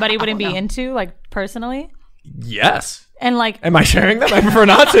maybe somebody wouldn't be into, like personally? Yes. And like, am I sharing them? I prefer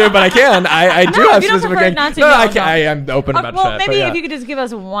not to, but I can. I do have specific kinks. I am open about well, shit. Maybe if you could just give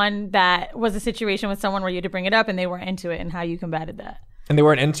us one that was a situation with someone where you had to bring it up and they weren't into it, and how you combated that. And they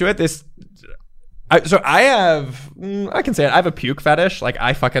weren't into it. I can say it. I have a puke fetish. Like,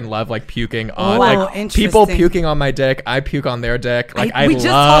 I fucking love like puking on like people puking on my dick. I puke on their dick. Like, I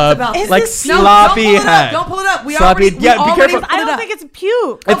love like sloppy head. Don't pull it up. Be careful. I don't think it's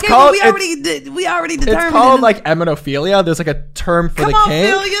puke. It's called. We already determined. It's called like eminophilia. There's like a term for the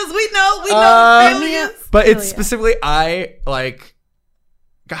kink. Philias. We know philias. But it's specifically how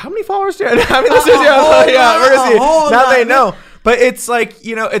many followers do you have? I mean, this is we're gonna see. Now they know. But it's like,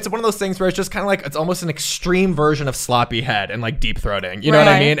 you know, it's one of those things where it's just kind of like, it's almost an extreme version of sloppy head and like deep throating. You know what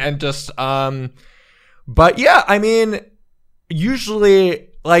I mean? And just, but yeah, I mean, usually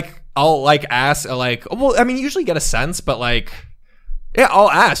like, I'll like ask, like, well, I mean, usually get a sense, but like, yeah,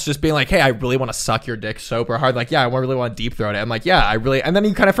 I'll ask, just being like, hey, I really want to suck your dick super hard. Like, yeah, I really want to deep throat it. I'm like, yeah, I really, and then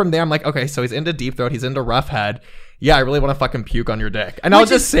you kind of from there, I'm like, okay, so he's into deep throat, he's into rough head. Yeah, I really want to fucking puke on your dick. And I'll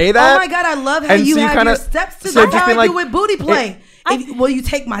just say that. Oh my God, I love how you have your steps to the how I do with booty play. Will you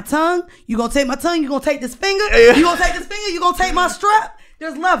take my tongue? You gonna take my tongue? You gonna take this finger? You gonna take this finger? You gonna take my strap?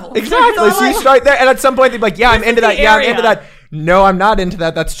 There's levels. Exactly. So you start there, and at some point they'd be like, yeah, I'm into that. Yeah, I'm into that. No, I'm not into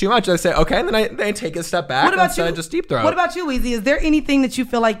that. That's too much. I say, okay, and then I take a step back. What about you? I just deep throat. What about you, Weezy? Is there anything that you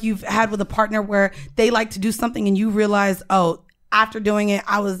feel like you've had with a partner where they like to do something and you realize, oh, after doing it,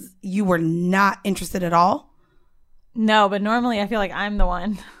 you were not interested at all? No, but normally I feel like I'm the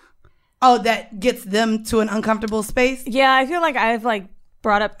one. Oh, that gets them to an uncomfortable space? Yeah, I feel like I've like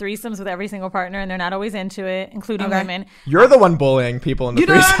brought up threesomes with every single partner, and they're not always into it, including women. You're the one bullying people in the You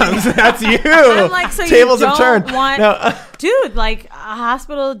know what I mean? threesomes. That's you. I'm like, so Tables you have don't turned. want, No. dude, like a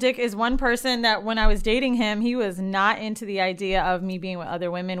hospital dick is one person that when I was dating him, he was not into the idea of me being with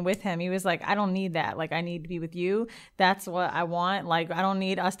other women with him. He was like, I don't need that. Like, I need to be with you. That's what I want. Like, I don't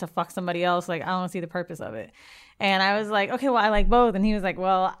need us to fuck somebody else. Like, I don't see the purpose of it. And I was like, okay, well, I like both. And he was like,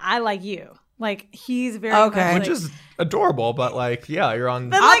 well, I like you. Like, he's very much Okay. like, Which is adorable, but like, yeah, you're on.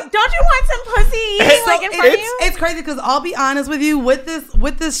 but like, don't you want some pussy like in front of you? It's crazy because I'll be honest with you, with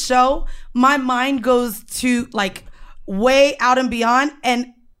this show, my mind goes to like way out and beyond, and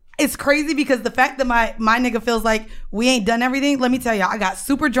it's crazy because the fact that my nigga feels like we ain't done everything. Let me tell you, I got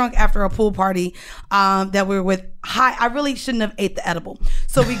super drunk after a pool party that we were with. I really shouldn't have ate the edible.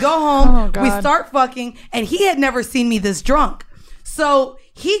 So we go home, we start fucking, and he had never seen me this drunk. So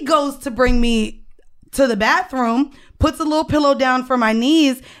he goes to bring me to the bathroom, puts a little pillow down for my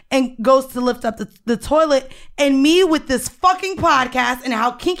knees, and goes to lift up the toilet. And me with this fucking podcast and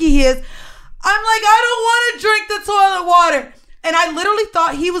how kinky he is, I'm like, I don't want to drink the toilet water. And I literally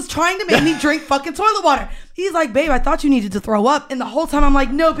thought he was trying to make me drink fucking toilet water. He's like, babe, I thought you needed to throw up. And the whole time I'm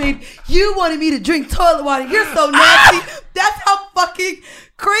like, no, babe, you wanted me to drink toilet water. You're so nasty. That's how fucking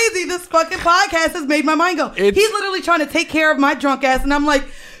crazy this fucking podcast has made my mind go. He's literally trying to take care of my drunk ass. And I'm like,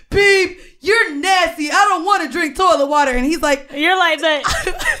 babe, you're nasty. I don't want to drink toilet water. And he's like, you're like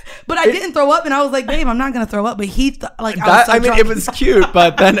that. But I didn't throw up. And I was like, babe, I'm not going to throw up. But he, I was so drunk. It was cute,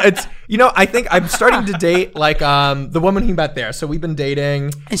 but then it's, I think I'm starting to date like the woman he met there. So we've been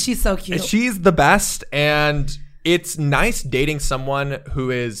dating. And she's so cute. She's the best. And it's nice dating someone who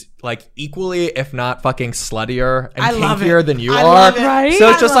is like equally, if not fucking sluttier and kinkier than you are. Love it. Right? So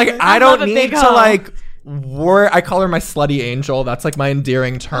it's just like, I don't need to hoe. like, I call her my slutty angel. That's like my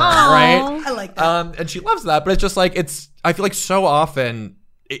endearing term, right? I like that. And she loves that, but it's just like, I feel like so often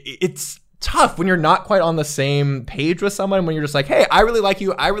it's tough when you're not quite on the same page with someone, when you're just like, hey, I really like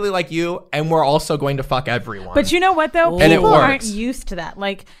you, and we're also going to fuck everyone. But you know what though? And it People aren't works. used to that.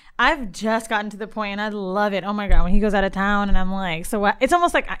 Like, I've just gotten to the point, and I love it. Oh my God, when he goes out of town, and I'm like, so what? It's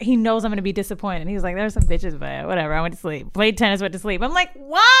almost like he knows I'm going to be disappointed. He's like, there's some bitches, but whatever. I went to sleep. Played tennis, went to sleep. I'm like,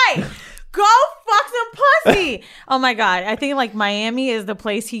 why? Go fuck some pussy. Oh my God. I think like Miami is the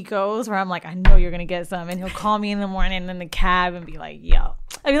place he goes where I'm like, I know you're going to get some. And he'll call me in the morning in the cab and be like, yo.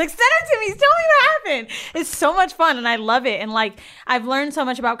 I'd be like, send it to me. Tell me what happened. It's so much fun and I love it. And like, I've learned so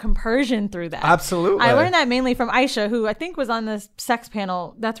much about compersion through that. Absolutely. I learned that mainly from Aisha, who I think was on the sex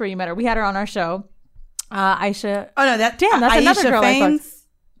panel. That's where you met her. We had her on our show. Aisha. Oh no, that's Aisha another girl. Fames.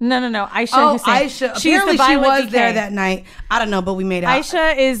 No. Aisha Oh, Hussein. Aisha. She's Apparently the she Violet was BK. there that night. I don't know, but we made out.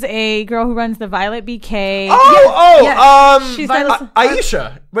 Aisha is a girl who runs the Violet BK. She's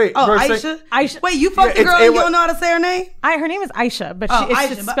Aisha. Wait. Oh, versus- Aisha. Wait, you fucked the girl and you don't know how to say her name? Her name is Aisha, but Oh, it's Aisha,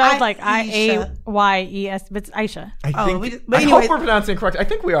 just but spelled like Aisha. IAYES, but it's Aisha. I think. but I anyways- hope we're pronouncing it correct. I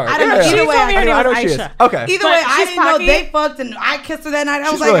think we are. I don't know. Yeah. Either way, told me her name I know was she is. Aisha. Okay. Either But way, I she's didn't know cocky. they fucked and I kissed her that night. I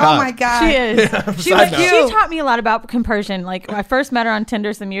was She's like, really oh hot. my God. She is. She was Side note. She taught me a lot about compersion. Like I first met her on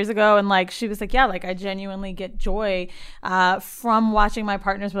Tinder some years ago, and like she was like, yeah, like I genuinely get joy from watching my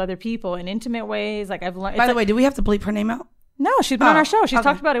partners with other people in intimate ways. Like I've learned. By the way, do we have to bleep her name out? No, she's been on our show. She's okay.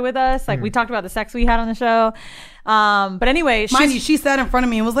 talked about it with us. Like we talked about the sex we had on the show. But anyway, Mind you, she sat in front of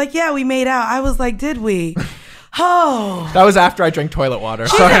me and was like, yeah, we made out. I was like, did we? Oh. That was after I drank toilet water.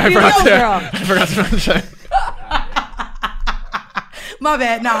 She's Sorry, a beautiful girl. I forgot to mention. My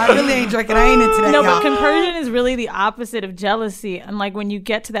bad. No, I really ain't drinking. I ain't into that. No, y'all. but compersion is really the opposite of jealousy. And like when you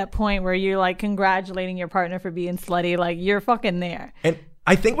get to that point where you're like congratulating your partner for being slutty, like you're fucking there. And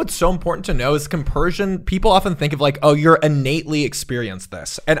I think what's so important to know is compersion. People often think of like, oh, you're innately experienced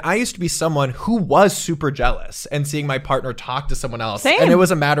this. And I used to be someone who was super jealous and seeing my partner talk to someone else. Same. And it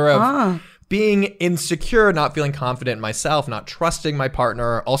was a matter of being insecure, not feeling confident in myself, not trusting my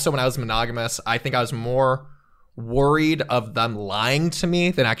partner. Also, when I was monogamous, I think I was more worried of them lying to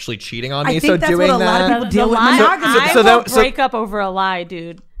me than actually cheating on me. I think that's what a lot of people deal with monogamy. I will break up over a lie,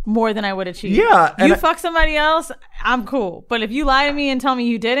 dude. More than I would have cheated. Yeah, and you fuck somebody else, I'm cool. But if you lie to me and tell me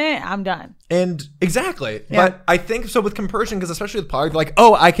you didn't, I'm done. And exactly. Yeah. But I think so with compersion, because especially with poly, like,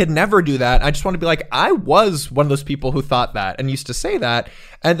 oh, I could never do that. I just want to be like, I was one of those people who thought that and used to say that.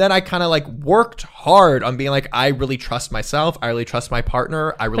 And then I kind of like worked hard on being like, I really trust myself. I really trust my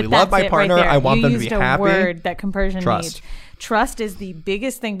partner. I really love my partner. Right, I want them to be used a happy. Word that compersion Trust. needs. Trust is the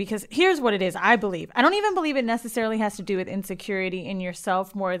biggest thing, because here's what it is. I believe. I don't even believe it necessarily has to do with insecurity in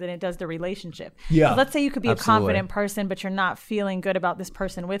yourself more than it does the relationship. Yeah. 'Cause let's say you could be Absolutely. a confident person, but you're not feeling good about this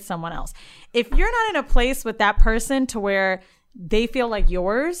person with someone else. If you're not in a place with that person to where they feel like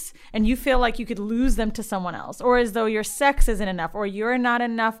yours and you feel like you could lose them to someone else, or as though your sex isn't enough or you're not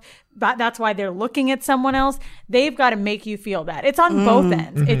enough, but that's why they're looking at someone else, they've got to make you feel that. It's on both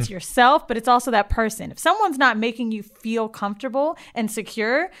ends. It's yourself, but it's also that person. If someone's not making you feel comfortable and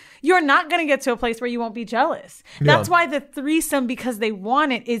secure, you're not going to get to a place where you won't be jealous. That's why the threesome, because they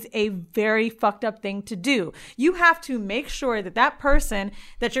want it, is a very fucked up thing to do. You have to make sure that that person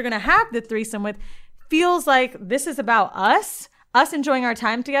that you're going to have the threesome with feels like this is about us enjoying our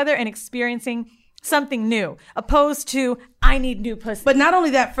time together and experiencing something new, opposed to I need new pussy. But not only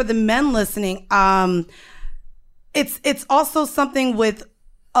that, for the men listening, it's also something with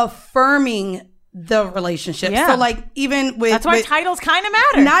affirming the relationship. Yeah. So like even with that's why titles kind of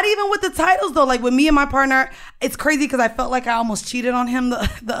matter. Not even with the titles though. Like with me and my partner, it's crazy because I felt like I almost cheated on him the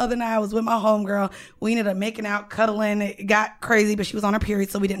other night. I was with my homegirl. We ended up making out, cuddling. It got crazy, but she was on her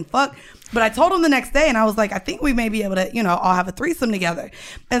period, so we didn't fuck. But I told him the next day, and I was like, I think we may be able to, all have a threesome together.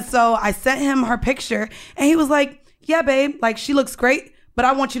 And so I sent him her picture, and he was like, yeah, babe, like she looks great, but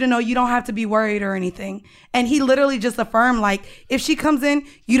I want you to know you don't have to be worried or anything. And he literally just affirmed, like, if she comes in,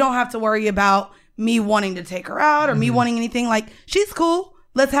 you don't have to worry about me wanting to take her out or me wanting anything. Like, she's cool.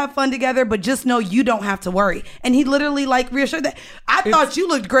 Let's have fun together, but just know you don't have to worry. And he literally like reassured that. I thought you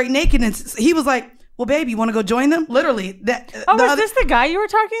looked great naked. And he was like, well, babe, you want to go join them? Literally. Is this the guy you were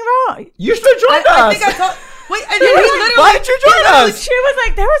talking about? You should join us. I think I told. Wait, and he literally. Why did you join us? She was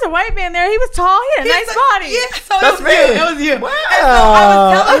like, there was a white man there. He was tall. He had a nice body. Yeah, so That's me. It was you. Wow. And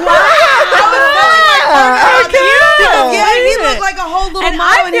so I was telling he looked like a whole little and mom,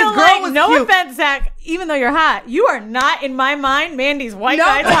 I and his feel girl like, was no cute. offense, Zach, even though you're hot, you are not in my mind Mandy's white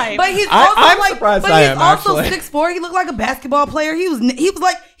guy type. But he's also I'm like, surprised but I he's am, also actually. 6'4". He looked like a basketball player. He was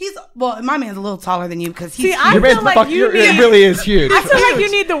like, well, my man's a little taller than you because he's. See, I Your feel man's like you need. it really is huge. I feel like you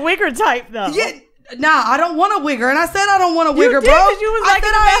need the wigger type though. Yeah. Nah, I don't want a wigger. And I said I don't want a wigger, did, bro. 'cause you was I like said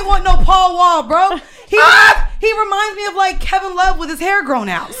in the I ain't want no Paul Wall, bro. He reminds me of like Kevin Love with his hair grown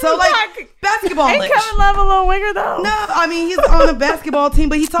out. So like basketball Ain't lich. Kevin Love a little wigger though? No, I mean he's on a basketball team,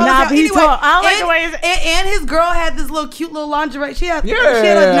 but he's tall. Nah, as hell. but he's Anyway, tall. I don't like the way he's- and his girl had this little cute little lingerie. She had a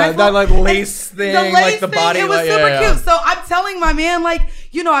that nice little, like lace thing, the lace like the thing, body. it was like, super yeah. cute. So I'm telling my man, like,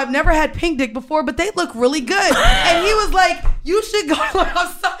 I've never had pink dick before, but they look really good. And he was like, you should go.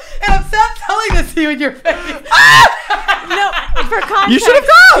 I'm telling this to you in your face. No, for context, You should have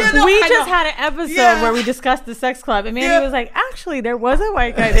gone. Yeah, no, we I just know. had an episode Yeah. where we discussed the sex club, and Mandy Yeah. was like, actually, there was a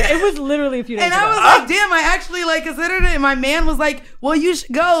white guy there. It was literally a few days And ago. I was like, damn, I actually like considered it. And my man was like, well, you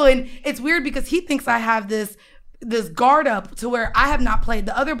should go. And it's weird because he thinks I have this guard up to where I have not played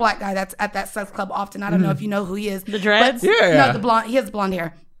the other black guy that's at that sex club often. I don't know if you know who he is. The dreads? No, the blonde. He has blonde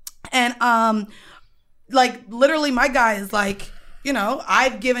hair. And like literally my guy is like,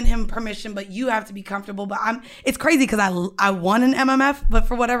 I've given him permission, but you have to be comfortable. But it's crazy because I won an MMF, but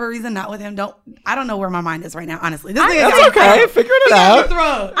for whatever reason, not with him. I don't know where my mind is right now, honestly. This nigga That's got me okay. thrown. Figuring He it got me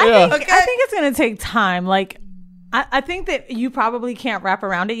out. thrown. I think Okay. it's going to take time. Like, I think that you probably can't wrap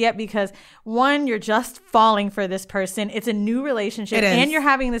around it yet because, one, you're just falling for this person. It's a new relationship. It is. And you're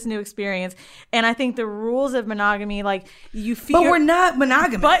having this new experience. And I think the rules of monogamy, like, you feel... But we're not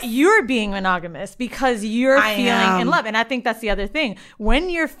monogamous. But you're being monogamous because you're I feeling am. in love. And I think that's the other thing. When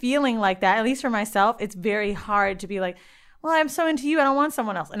you're feeling like that, at least for myself, it's very hard to be like, well, I'm so into you, I don't want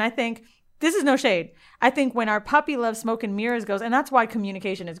someone else. And I think... This is no shade. I think when our puppy love, smoke and mirrors goes, and that's why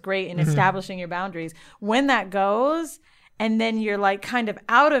communication is great in establishing your boundaries. When that goes, and then you're like kind of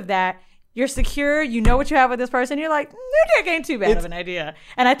out of that, you're secure, you know what you have with this person, you're like, your dick ain't too bad of an idea.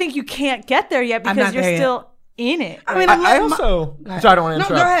 And I think you can't get there yet I'm because not you're there yet. still in it. I mean, I also. Sorry, I don't want to interrupt.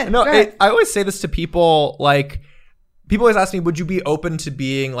 Go ahead. No, Go ahead. I always say this to people. Like, people always ask me, "Would you be open to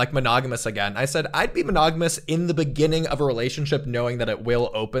being like monogamous again?" I said, "I'd be monogamous in the beginning of a relationship, knowing that it will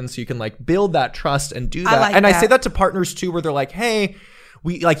open, so you can like build that trust and do that." like and I that. say that to partners too, where they're like, "Hey."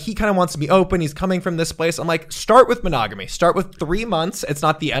 He kind of wants to be open. He's coming from this place. I'm like, start with monogamy. Start with 3 months. It's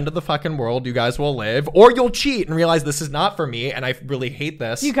not the end of the fucking world. You guys will live, or you'll cheat and realize this is not for me, and I really hate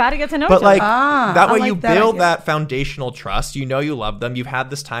this. You got to get to know But each other. like that I way like you that build idea. that foundational trust. You know you love them. You've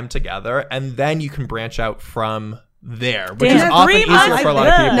had this time together, and then you can branch out from there, which Damn, is that's often 3 easier months? for a lot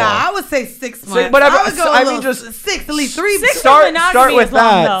of people. Nah, I would say 6 months. whatever. I would go I a mean, little just 6, at least 3. Six start monogamy with is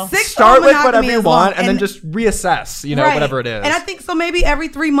long, that. though. Six Start on with monogamy whatever you is long, want, and then and- just reassess. Right. Whatever it is. And I think so maybe every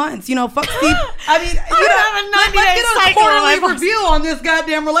 3 months, fuck Steve. I mean, have a 90-day let's get a cycle in my quarterly boss. review on this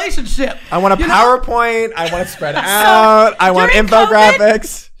goddamn relationship. I want a You know? PowerPoint. I want it spread out. I want during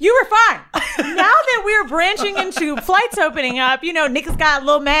infographics. You were fine. Now that we're branching into flights opening up, niggas got a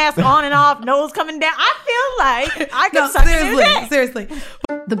little mask on and off, nose coming down. I feel like I could suck in your day. Seriously.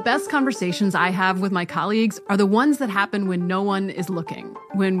 The best conversations I have with my colleagues are the ones that happen when no one is looking,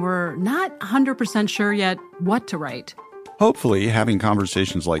 when we're not 100% sure yet what to write. Hopefully, having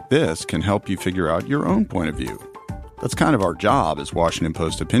conversations like this can help you figure out your own point of view. That's kind of our job as Washington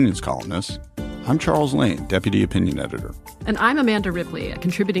Post opinions columnists. I'm Charles Lane, Deputy Opinion Editor. And I'm Amanda Ripley, a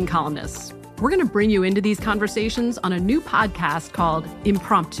contributing columnist. We're going to bring you into these conversations on a new podcast called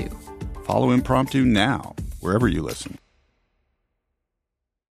Impromptu. Follow Impromptu now, wherever you listen.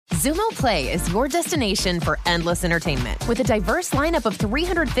 Zumo Play is your destination for endless entertainment. With a diverse lineup of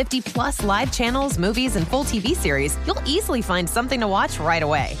 350 plus live channels, movies, and full TV series, you'll easily find something to watch right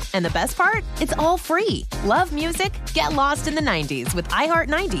away. And the best part? It's all free. Love music? Get lost in the 90s with iHeart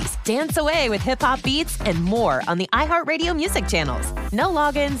 90s, dance away with hip-hop beats, and more on the iHeartRadio music channels. No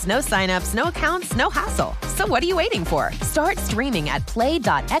logins, no signups, no accounts, no hassle. So what are you waiting for? Start streaming at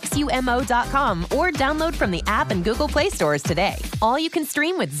play.xumo.com or download from the app and Google Play stores today. All you can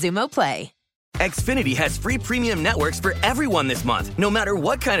stream with Zumo Play. Xfinity has free premium networks for everyone this month, no matter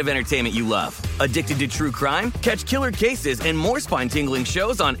what kind of entertainment you love. Addicted to true crime? Catch killer cases and more spine-tingling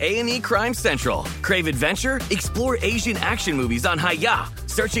shows on A&E Crime Central. Crave adventure? Explore Asian action movies on Hi-Ya.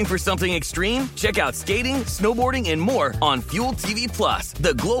 Searching for something extreme? Check out skating, snowboarding, and more on Fuel TV Plus,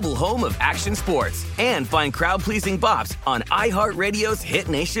 the global home of action sports. And find crowd-pleasing bops on iHeartRadio's Hit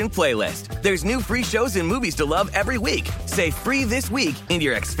Nation playlist. There's new free shows and movies to love every week. Say free this week in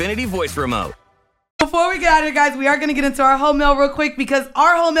your Xfinity voice remote. Before we get out of here, guys, we are going to get into our home mail real quick because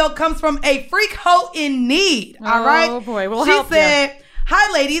our home mail comes from a freak hoe in need. All right? Oh, boy. We'll help you. She said,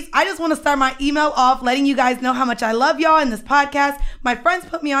 "Hi, ladies. I just want to start my email off letting you guys know how much I love y'all in this podcast. My friends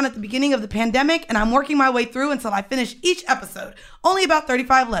put me on at the beginning of the pandemic, and I'm working my way through until I finish each episode. Only about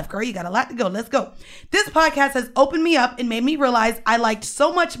 35 left. Girl, you got a lot to go. Let's go. This podcast has opened me up and made me realize I liked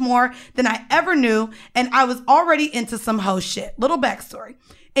so much more than I ever knew, and I was already into some hoe shit. Little backstory.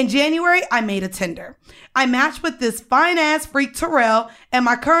 In January, I made a Tinder. I matched with this fine-ass freak Terrell and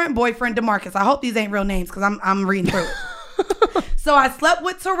my current boyfriend, DeMarcus. I hope these ain't real names because I'm reading through it. So I slept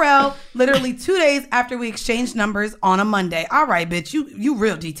with Terrell literally 2 days after we exchanged numbers on a Monday. All right, bitch, you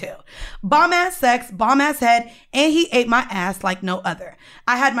real detailed. Bomb-ass sex, bomb-ass head, and he ate my ass like no other.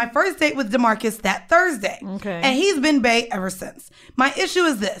 I had my first date with DeMarcus that Thursday. Okay. And he's been bae ever since. My issue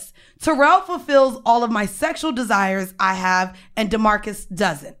is this. Terrell fulfills all of my sexual desires I have, and DeMarcus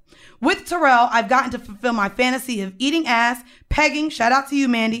doesn't. With Terrell, I've gotten to fulfill my fantasy of eating ass, pegging, shout out to you,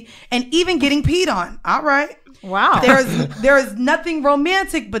 Mandy, and even getting peed on. All right. Wow. There is nothing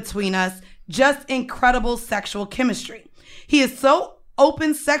romantic between us, just incredible sexual chemistry. He is so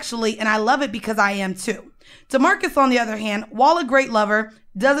open sexually, and I love it because I am too. DeMarcus, on the other hand, while a great lover,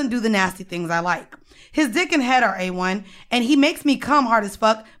 doesn't do the nasty things I like. His dick and head are A1, and he makes me come hard as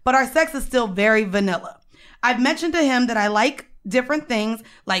fuck, but our sex is still very vanilla. I've mentioned to him that I like different things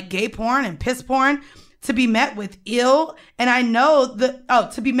like gay porn and piss porn to be met with ill, and I know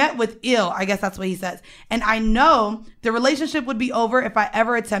to be met with ill, I guess that's what he says. And I know the relationship would be over if I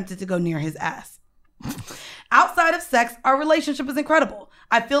ever attempted to go near his ass. Outside of sex, our relationship is incredible.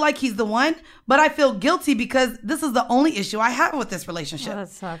 I feel like he's the one, but I feel guilty because this is the only issue I have with this relationship. Oh, that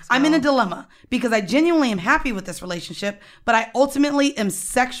sucks, I'm in a girl. dilemma because I genuinely am happy with this relationship, but I ultimately am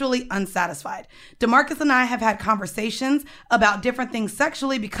sexually unsatisfied. DeMarcus and I have had conversations about different things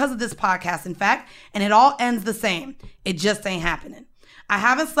sexually because of this podcast, in fact, and it all ends the same. It just ain't happening. I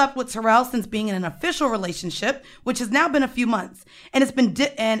haven't slept with Terrell since being in an official relationship, which has now been a few months, and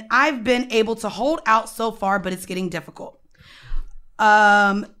and I've been able to hold out so far, but it's getting difficult.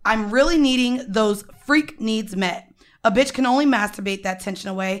 I'm really needing those freak needs met. A bitch can only masturbate that tension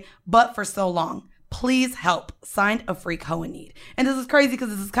away, but for so long. Please help. Signed, a freak hoe in need. And this is crazy because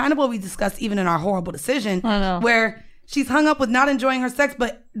this is kind of what we discussed even in our horrible decision, where she's hung up with not enjoying her sex,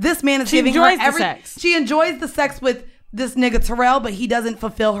 but this man is giving her sex. She enjoys the sex with this nigga Terrell, but he doesn't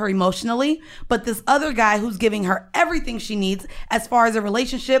fulfill her emotionally. But this other guy who's giving her everything she needs as far as a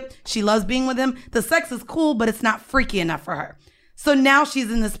relationship, she loves being with him. The sex is cool, but it's not freaky enough for her. So now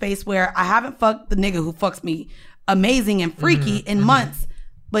she's in this space where I haven't fucked the nigga who fucks me amazing and freaky in months,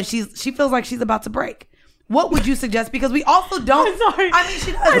 but she feels like she's about to break. What would you suggest? Because we also don't. I'm sorry. I mean,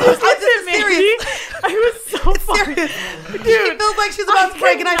 she does. I just looked I'm at serious. I was so funny. Dude, she feels like she's about to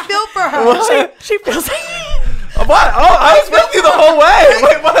break, and I feel for her. She feels like... What? Oh, I was with you the whole way.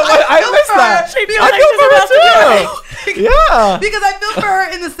 Wait, what? I missed that. She feels like she's about to too. Yeah. Because I feel for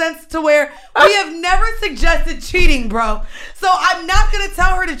her in the sense to where we have never suggested cheating, bro. So I'm not going to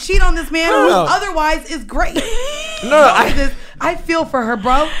tell her to cheat on this man who otherwise is great. No, I feel for her,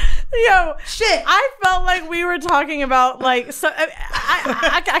 bro. Yo, shit. I felt like we were talking about like so.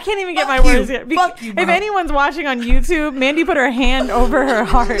 I can't even get my Fuck you. words here. Fuck you, bro. If anyone's watching on YouTube, Mandy put her hand over her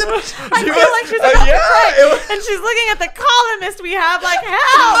heart. I feel like she's about to cry, and she's looking at the columnist we have like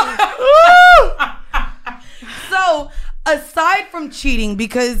hell. So, aside from cheating,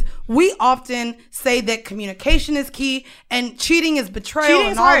 because we often say that communication is key and cheating is betrayal.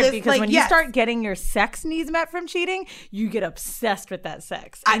 Cheating's and all hard this, because when you start getting your sex needs met from cheating, you get obsessed with that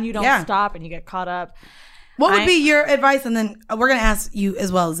sex and you don't stop and you get caught up. What would be your advice? And then we're going to ask you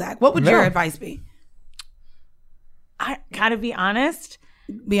as well, Zach. What would your advice be? I gotta be honest.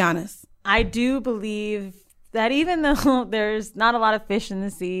 Be honest. I do believe that even though there's not a lot of fish in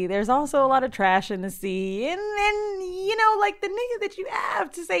the sea, there's also a lot of trash in the sea. And then, you know, like the nigga that you have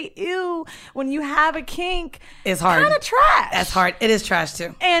to say ew when you have a kink is hard. Kind of trash. That's hard. It is trash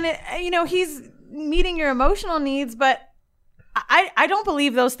too. And, you know, he's meeting your emotional needs, but I don't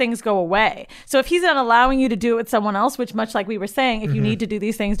believe those things go away. So if he's not allowing you to do it with someone else, which much like we were saying, if you need to do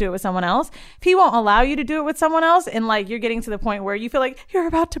these things, do it with someone else. If he won't allow you to do it with someone else and like you're getting to the point where you feel like you're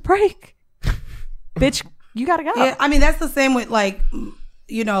about to break, bitch, you gotta go. Yeah, I mean, that's the same with like,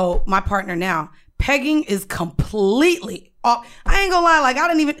 you know, my partner now. Pegging is completely off. I ain't gonna lie, like I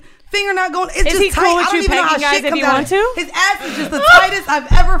don't even, finger not going, it's is just he tight. cool with I don't you even know how pegging guys shit if comes you out. want to? His ass is just the tightest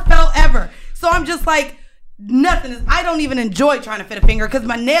I've ever felt ever. So I'm just like, nothing is, I don't even enjoy trying to fit a finger because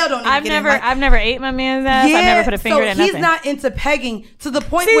my nail don't even get in. Like, I've never ate my man's ass. yeah, I've never put a finger in so he's nothing. not into pegging to the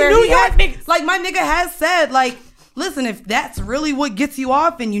point See, where New he York has, niggas. like my nigga has said, like, listen, if that's really what gets you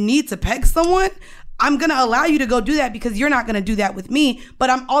off and you need to peg someone, I'm going to allow you to go do that because you're not going to do that with me,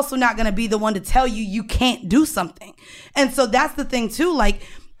 but I'm also not going to be the one to tell you you can't do something. And so that's the thing too. Like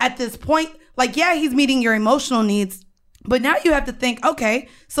at this point, like, yeah, he's meeting your emotional needs, but now you have to think, okay,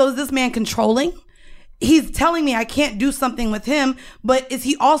 so is this man controlling? He's telling me I can't do something with him, but is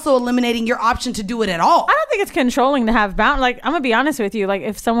he also eliminating your option to do it at all? I don't think it's controlling to have bound. Like, I'm gonna be honest with you. Like,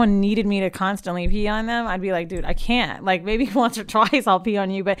 if someone needed me to constantly pee on them, I'd be like, dude, I can't. Like, maybe once or twice I'll pee on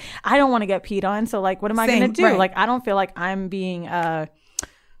you, but I don't want to get peed on. So, like, what am I gonna do? Right. Like, I don't feel like I'm being, what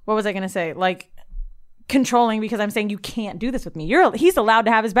was I gonna say? Like, controlling because I'm saying you can't do this with me. He's allowed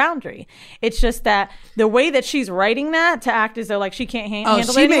to have his boundary. It's just that the way that she's writing that to act as though like she can't handle it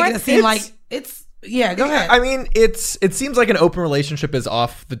anymore. Making it seem like it's. Yeah, go ahead. I mean, it seems like an open relationship is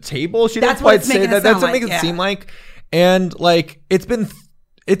off the table. She didn't That's what quite it's say making that. it That's sound what makes like, it yeah. seem like. And like,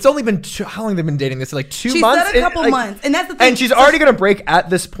 it's only been how long they've been dating this? Like 2 She months. said a couple months, and that's the thing. And she's already gonna break at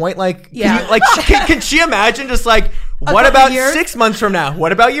this point. Like, Yeah. can she imagine just like, what couple about years? 6 months from now?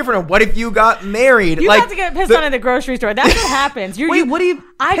 What about a year from now? What if you got married? You like, have to get pissed on at the grocery store. That's what happens. Wait, what do you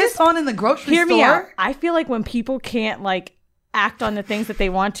piss on in the grocery Hear store? me out. I feel like when people can't like act on the things that they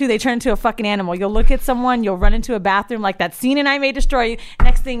want to, they turn into a fucking animal. You'll look at someone, you'll run into a bathroom like that scene in I May Destroy You.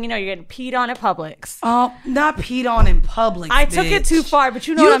 Next thing you know, you're getting peed on at Publix. Oh, not peed on in public. I took it too far, but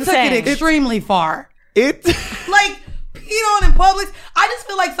you know you what I'm saying. took it extremely far. It like peed on in Publix. I just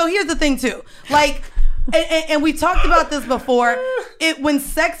feel like, so here's the thing too. Like, and we talked about this before. When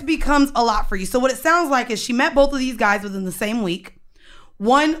sex becomes a lot for you. So what it sounds like is she met both of these guys within the same week.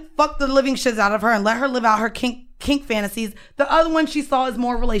 One fucked the living shits out of her and let her live out her kink fantasies. The other one she saw as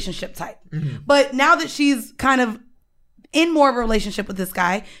more relationship type. But now that she's kind of in more of a relationship with this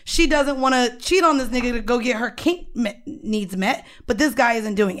guy, she doesn't want to cheat on this nigga to go get her kink needs met, but this guy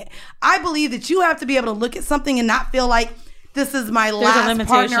isn't doing it. I believe that you have to be able to look at something and not feel like this is my last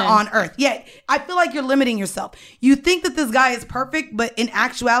partner on earth. Yeah, I feel like you're limiting yourself. You think that this guy is perfect, but in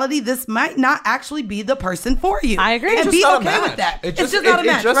actuality, this might not actually be the person for you. I agree. And be okay with that. It's just not a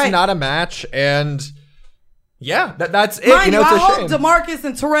match. It's just right. not a match, and yeah, that's it. Mind you know, you, it's I a hope shame. DeMarcus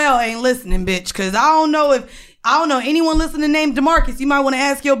and Terrell ain't listening, bitch, because I don't know anyone listening named DeMarcus. You might want to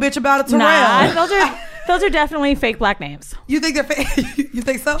ask your bitch about a Terrell. Nah, those are definitely fake black names. You think they're fake? You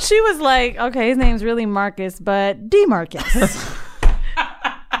think so? She was like, okay, his name's really Marcus, but DeMarcus.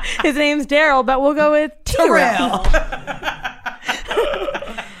 His name's Daryl, but we'll go with Terrell.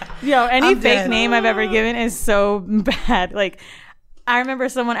 Yo, any fake name I've ever given is so bad. Like, I remember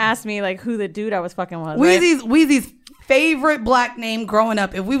someone asked me like who the dude I was fucking was. Weezy's favorite black name growing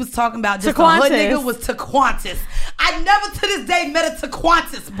up, if we was talking about just a hood nigga, was Taquantis. I never to this day met a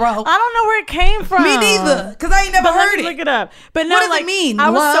Taquantis, bro. I don't know where it came from. Me neither, because I ain't never heard it. Look it up. But no, what does like, it mean? I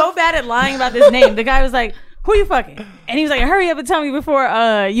was Love? so bad at lying about this name. The guy was like, who you fucking? And he was like, hurry up and tell me before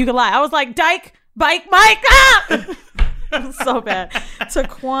you can lie. I was like, Dyke, Bike, Mike. Ah! It was so bad.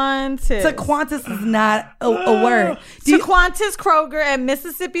 Taquantis. Taquantis is not a word. Taquantis Kroger at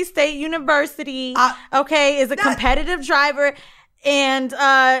Mississippi State University, is a competitive driver, and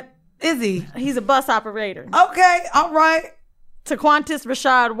is he? He's a bus operator. Okay, all right. Taquantis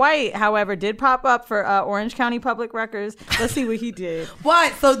Rashad White, however, did pop up for Orange County Public Records. Let's see what he did.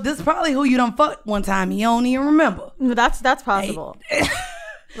 What? So this is probably who you done fucked one time. You don't even remember. That's possible.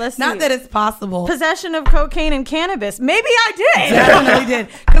 Let's see. Not that it's possible. Possession of cocaine and cannabis. Maybe I did. Definitely did.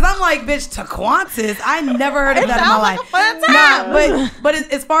 Because I'm like, bitch, Taquantis. I never heard of that in my life. But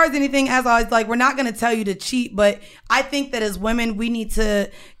as far as anything, as always, like, we're not going to tell you to cheat, but I think that as women, we need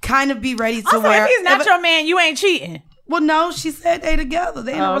to kind of be ready to also, where. if he's not your man, you ain't cheating. Well, no, she said they together.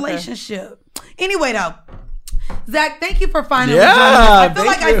 They in a relationship. Anyway, though. Zach, thank you for finally joining us. I feel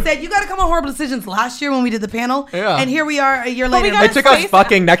like I said you got to come on Horrible Decisions last year when we did the panel, and here we are a year later. It took us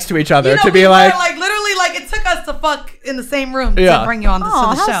fucking next to each other to be we like, literally, like it took us to fuck in the same room to bring you on to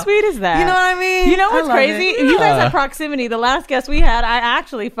the show. How sweet is that? You know what I mean? You know what's crazy? You guys have proximity. The last guest we had, I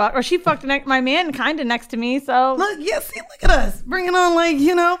actually fucked, or she fucked my man kind of next to me. So look at us bringing on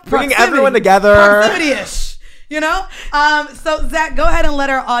bringing everyone together, proximity-ish. So Zach, go ahead and let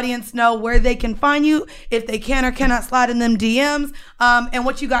our audience know where they can find you if they can or cannot slide in them DMs, and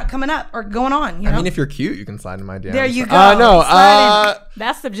what you got coming up or going on. I mean, if you're cute, you can slide in my DMs. There you go.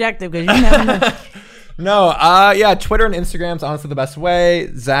 That's subjective because you never know. No, Twitter and Instagram's honestly the best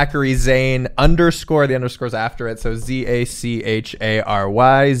way. Zachary Zane _ the underscore's after it. So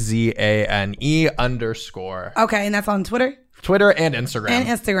ZACHARY ZANE _ Okay, and that's on Twitter and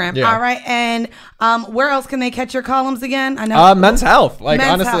Instagram. Yeah. All right. And where else can they catch your columns again? I know Men's Health.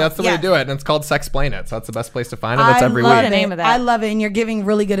 Honestly, Health, that's the way to do it. And it's called Sexplain It. So that's the best place to find it. It's every week. The name of that. I love it. And you're giving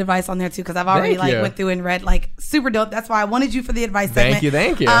really good advice on there too, because I've already went through and read super dope. That's why I wanted you for the advice segment.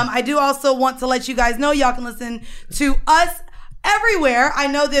 Thank you. I do also want to let you guys know y'all can listen to us everywhere. I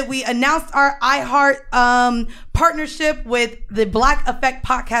know that we announced our iHeart partnership with the Black Effect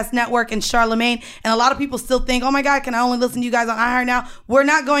Podcast Network in Charlemagne, and a lot of people still think, oh my God, can I only listen to you guys on iHeart now? We're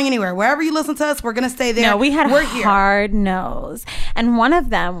not going anywhere. Wherever you listen to us, we're going to stay there. No, we're here. Hard no's. And one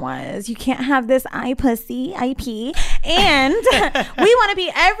of them was, you can't have this iPussy, IP. And we want to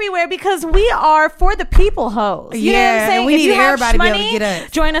be everywhere because we are for the people hoes. You know what I'm saying? And we need everybody to be able to get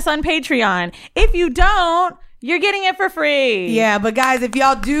us. Join us on Patreon. If you don't, you're getting it for free. Yeah, but guys, if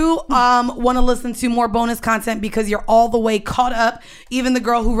y'all do want to listen to more bonus content because you're all the way caught up, even the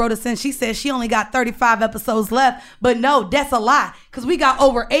girl who wrote us in, she said she only got 35 episodes left. But no, that's a lie, because we got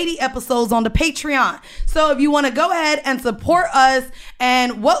over 80 episodes on the Patreon. So if you want to go ahead and support us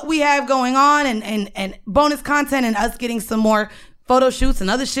and what we have going on and bonus content and us getting some more photo shoots and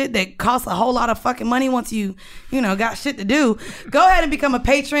other shit that costs a whole lot of fucking money once you got shit to do, go ahead and become a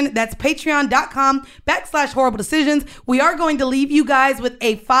patron. That's patreon.com/horrible decisions. We are going to leave you guys with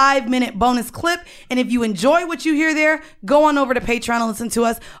a 5-minute bonus clip. And if you enjoy what you hear there, go on over to Patreon and listen to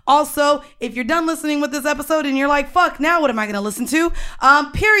us. Also, if you're done listening with this episode and you're like, fuck, now what am I going to listen to?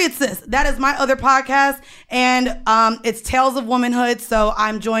 Period Sis. That is my other podcast. And it's Tales of Womanhood. So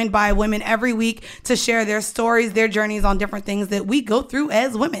I'm joined by women every week to share their stories, their journeys on different things that we go through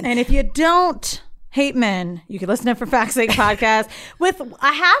as women. And if you don't hate men, you can listen to For Fact's Sake podcast with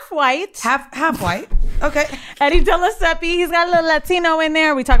a half white. Okay. Eddie De La Sepi. He's got a little Latino in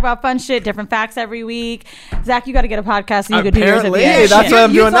there. We talk about fun shit, different facts every week. Zach, you got to get a podcast so you could do yours at the end. That's what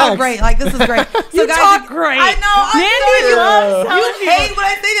I'm doing next. Great. This is great. So you guys, talk great. I know. Mandy loves you hate when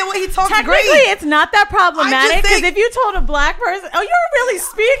I say that when he talks great. Technically, it's not that problematic, because if you told a black person, oh, you really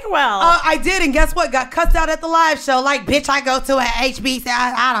speak well. I did, and guess what? Got cussed out at the live show. Like, bitch, I go to a HBC.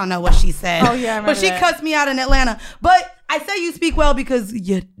 I don't know what she said. Oh, yeah, I remember But she cussed me out in Atlanta. But I say you speak well because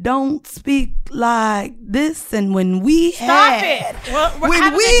you don't speak like this. And when we Stop had, it. Well, we're when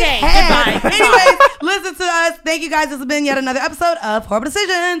having we a day. had, Goodbye. anyways, listen to us. Thank you guys. This has been yet another episode of Horrible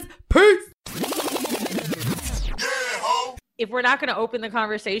Decisions. Peace. If we're not going to open the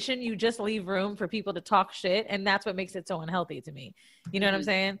conversation, you just leave room for people to talk shit. And that's what makes it so unhealthy to me. You know what I'm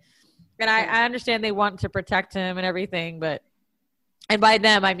saying? And I understand they want to protect him and everything, but, and by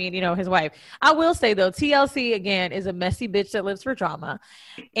them, I mean, his wife. I will say though, TLC again is a messy bitch that lives for drama.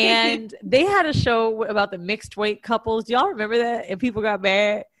 And they had a show about the mixed weight couples. Do y'all remember that? And people got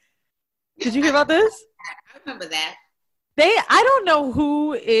mad. Did you hear about this? I remember that. I don't know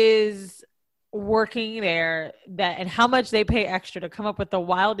who is working there and how much they pay extra to come up with the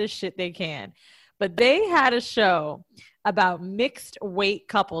wildest shit they can. But they had a show about mixed weight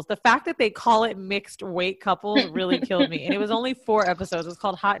couples. The fact that they call it mixed weight couples really killed me. And it was only 4 episodes. It was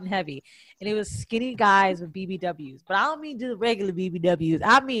called Hot and Heavy. And it was skinny guys with BBWs. But I don't mean just regular BBWs.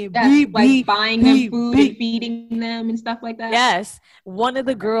 I mean like buying them food, feeding them and stuff like that. Yes. One of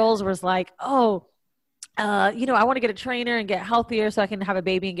the girls was like, I want to get a trainer and get healthier so I can have a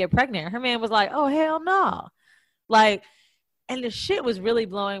baby and get pregnant. Her man was like, oh, hell no. And the shit was really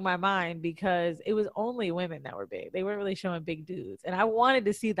blowing my mind because it was only women that were big. They weren't really showing big dudes. And I wanted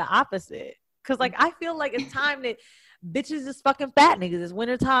to see the opposite. Because, like, I feel like it's time that bitches is fucking fat niggas. It's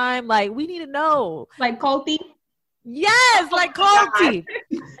wintertime. Like, we need to know. Like Colty? Yes, like Colty.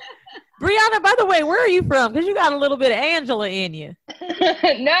 Brianna, by the way, where are you from? Because you got a little bit of Angela in you.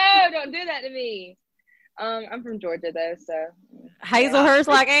 No, don't do that to me. I'm from Georgia, though, so. Hazelhurst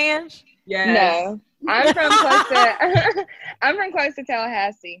like Ange? Yes. No. I'm from close to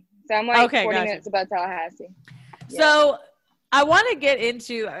Tallahassee. So I'm like 40 minutes above Tallahassee. So I want to get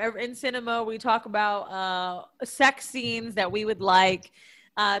into, in cinema, we talk about sex scenes that we would like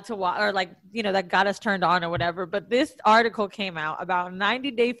to watch, or like, you know, that got us turned on or whatever. But this article came out about 90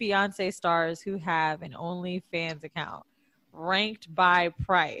 Day Fiancé stars who have an OnlyFans account ranked by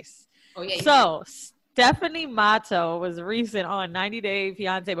price. Oh, yeah. So Stephanie Matto was recent on 90 Day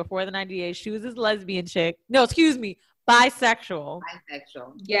Fiancé before the 90 days. She was this lesbian chick. No, excuse me, bisexual.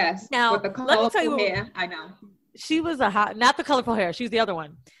 Bisexual. Yes. Now, with the colorful hair. I know. She was not the colorful hair. She was the other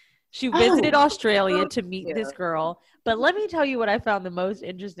one. She visited Australia to meet this girl. But let me tell you what I found the most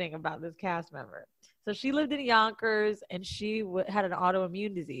interesting about this cast member. So she lived in Yonkers, and she had an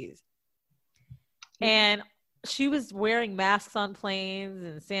autoimmune disease. And she was wearing masks on planes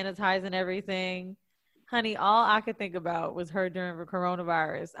and sanitizing everything. Honey, all I could think about was her during the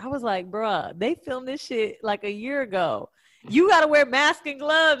coronavirus. I was like, bruh, they filmed this shit like a year ago. You got to wear masks and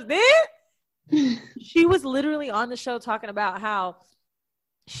gloves then? She was literally on the show talking about how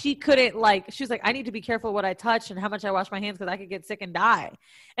she couldn't, she was like, I need to be careful what I touch and how much I wash my hands because I could get sick and die.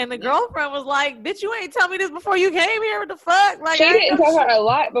 And the girlfriend was like, bitch, you ain't tell me this before you came here. What the fuck? Like, she didn't tell her a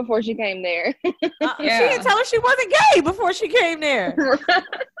lot before she came there. She didn't tell her she wasn't gay before she came there.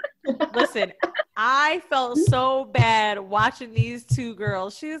 Listen, I felt so bad watching these two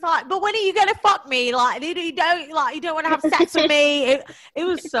girls. She was like, but when are you gonna fuck me? Like, you don't want to have sex with me. It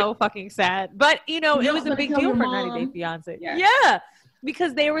was so fucking sad. But it was a big deal for 90 Day Fiancé. Yeah,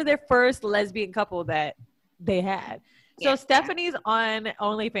 because they were their first lesbian couple that they had. So Stephanie's on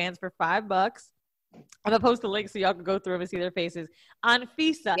OnlyFans for $5. I'm gonna post the link so y'all can go through them and see their faces.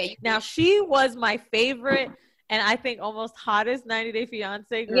 Anfisa. Now she was my favorite. And I think almost hottest 90 Day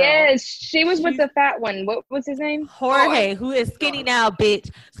Fiancé girl. Yes, she was with the fat one. What was his name? Jorge, who is skinny now,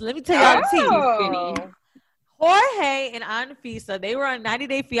 bitch. So let me tell y'all the tea. Jorge and Anfisa, they were on 90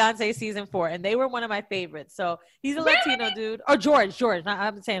 Day Fiancé season 4, and they were one of my favorites. So he's a Latino dude. Or George.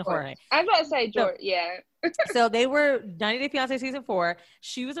 I'm saying Jorge. I was about to say George, So they were 90 Day Fiancé season 4.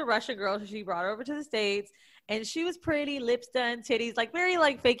 She was a Russian girl, so she brought her over to the States. And she was pretty, lips done, titties, like very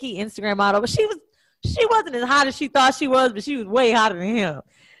like fakey Instagram model. But she wasn't as hot as she thought she was, but she was way hotter than him.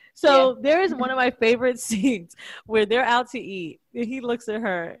 So there is one of my favorite scenes where they're out to eat. And he looks at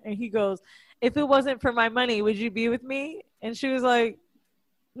her and he goes, if it wasn't for my money, would you be with me? And she was like,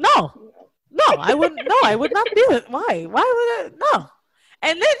 no, I wouldn't. No, I would not be with. Why? Why would I? No.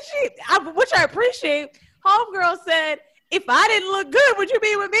 And then which I appreciate, homegirl said, if I didn't look good, would you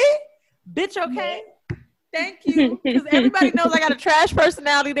be with me? Bitch, okay. Thank you. Because everybody knows I got a trash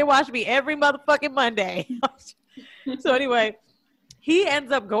personality. They watch me every motherfucking Monday. So anyway, he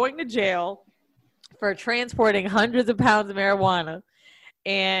ends up going to jail for transporting hundreds of pounds of marijuana.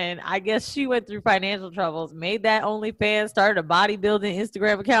 And I guess she went through financial troubles, made that OnlyFans, started a bodybuilding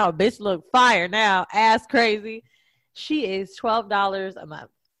Instagram account. Bitch look fire now, ass crazy. She is $12 a month.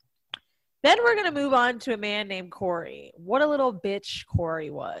 Then we're going to move on to a man named Corey. What a little bitch Corey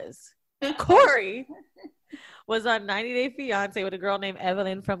was. Corey was on 90 Day Fiancé with a girl named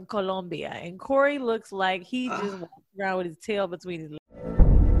Evelyn from Colombia. And Corey looks like he just walks around with his tail between his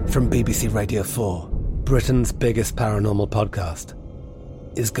legs. From BBC Radio 4, Britain's biggest paranormal podcast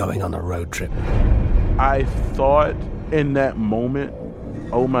is going on a road trip. I thought in that moment,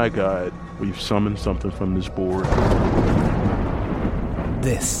 oh my God, we've summoned something from this board.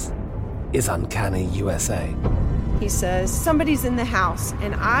 This is Uncanny USA. He says, somebody's in the house,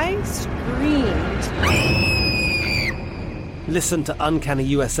 and I screamed. Listen to Uncanny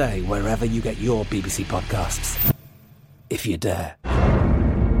USA wherever you get your BBC podcasts, if you dare.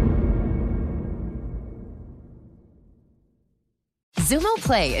 Xumo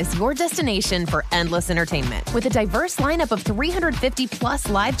Play is your destination for endless entertainment. With a diverse lineup of 350 plus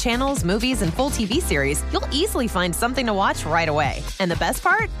live channels, movies, and full TV series, you'll easily find something to watch right away. And the best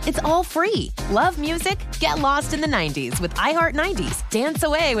part? It's all free. Love music? Get lost in the 90s with iHeart 90s, dance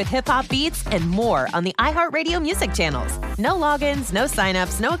away with hip-hop beats, and more on the iHeartRadio music channels. No logins, no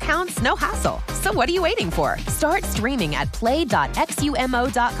signups, no accounts, no hassle. So what are you waiting for? Start streaming at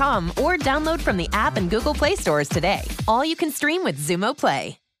play.xumo.com or download from the app and Google Play stores today. All you can stream with Xumo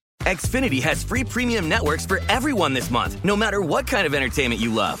Play. Xfinity has free premium networks for everyone this month, no matter what kind of entertainment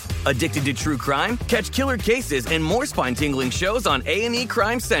you love. Addicted to true crime? Catch killer cases and more spine-tingling shows on A&E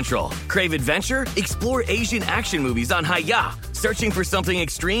Crime Central. Crave adventure? Explore Asian action movies on Hi-Ya. Searching for something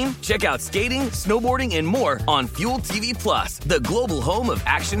extreme? Check out skating, snowboarding, and more on Fuel TV Plus, the global home of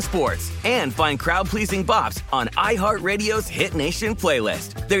action sports. And find crowd-pleasing bops on iHeartRadio's Hit Nation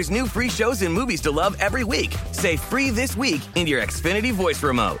playlist. There's new free shows and movies to love every week. Say free this week in your Xfinity voice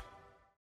remote.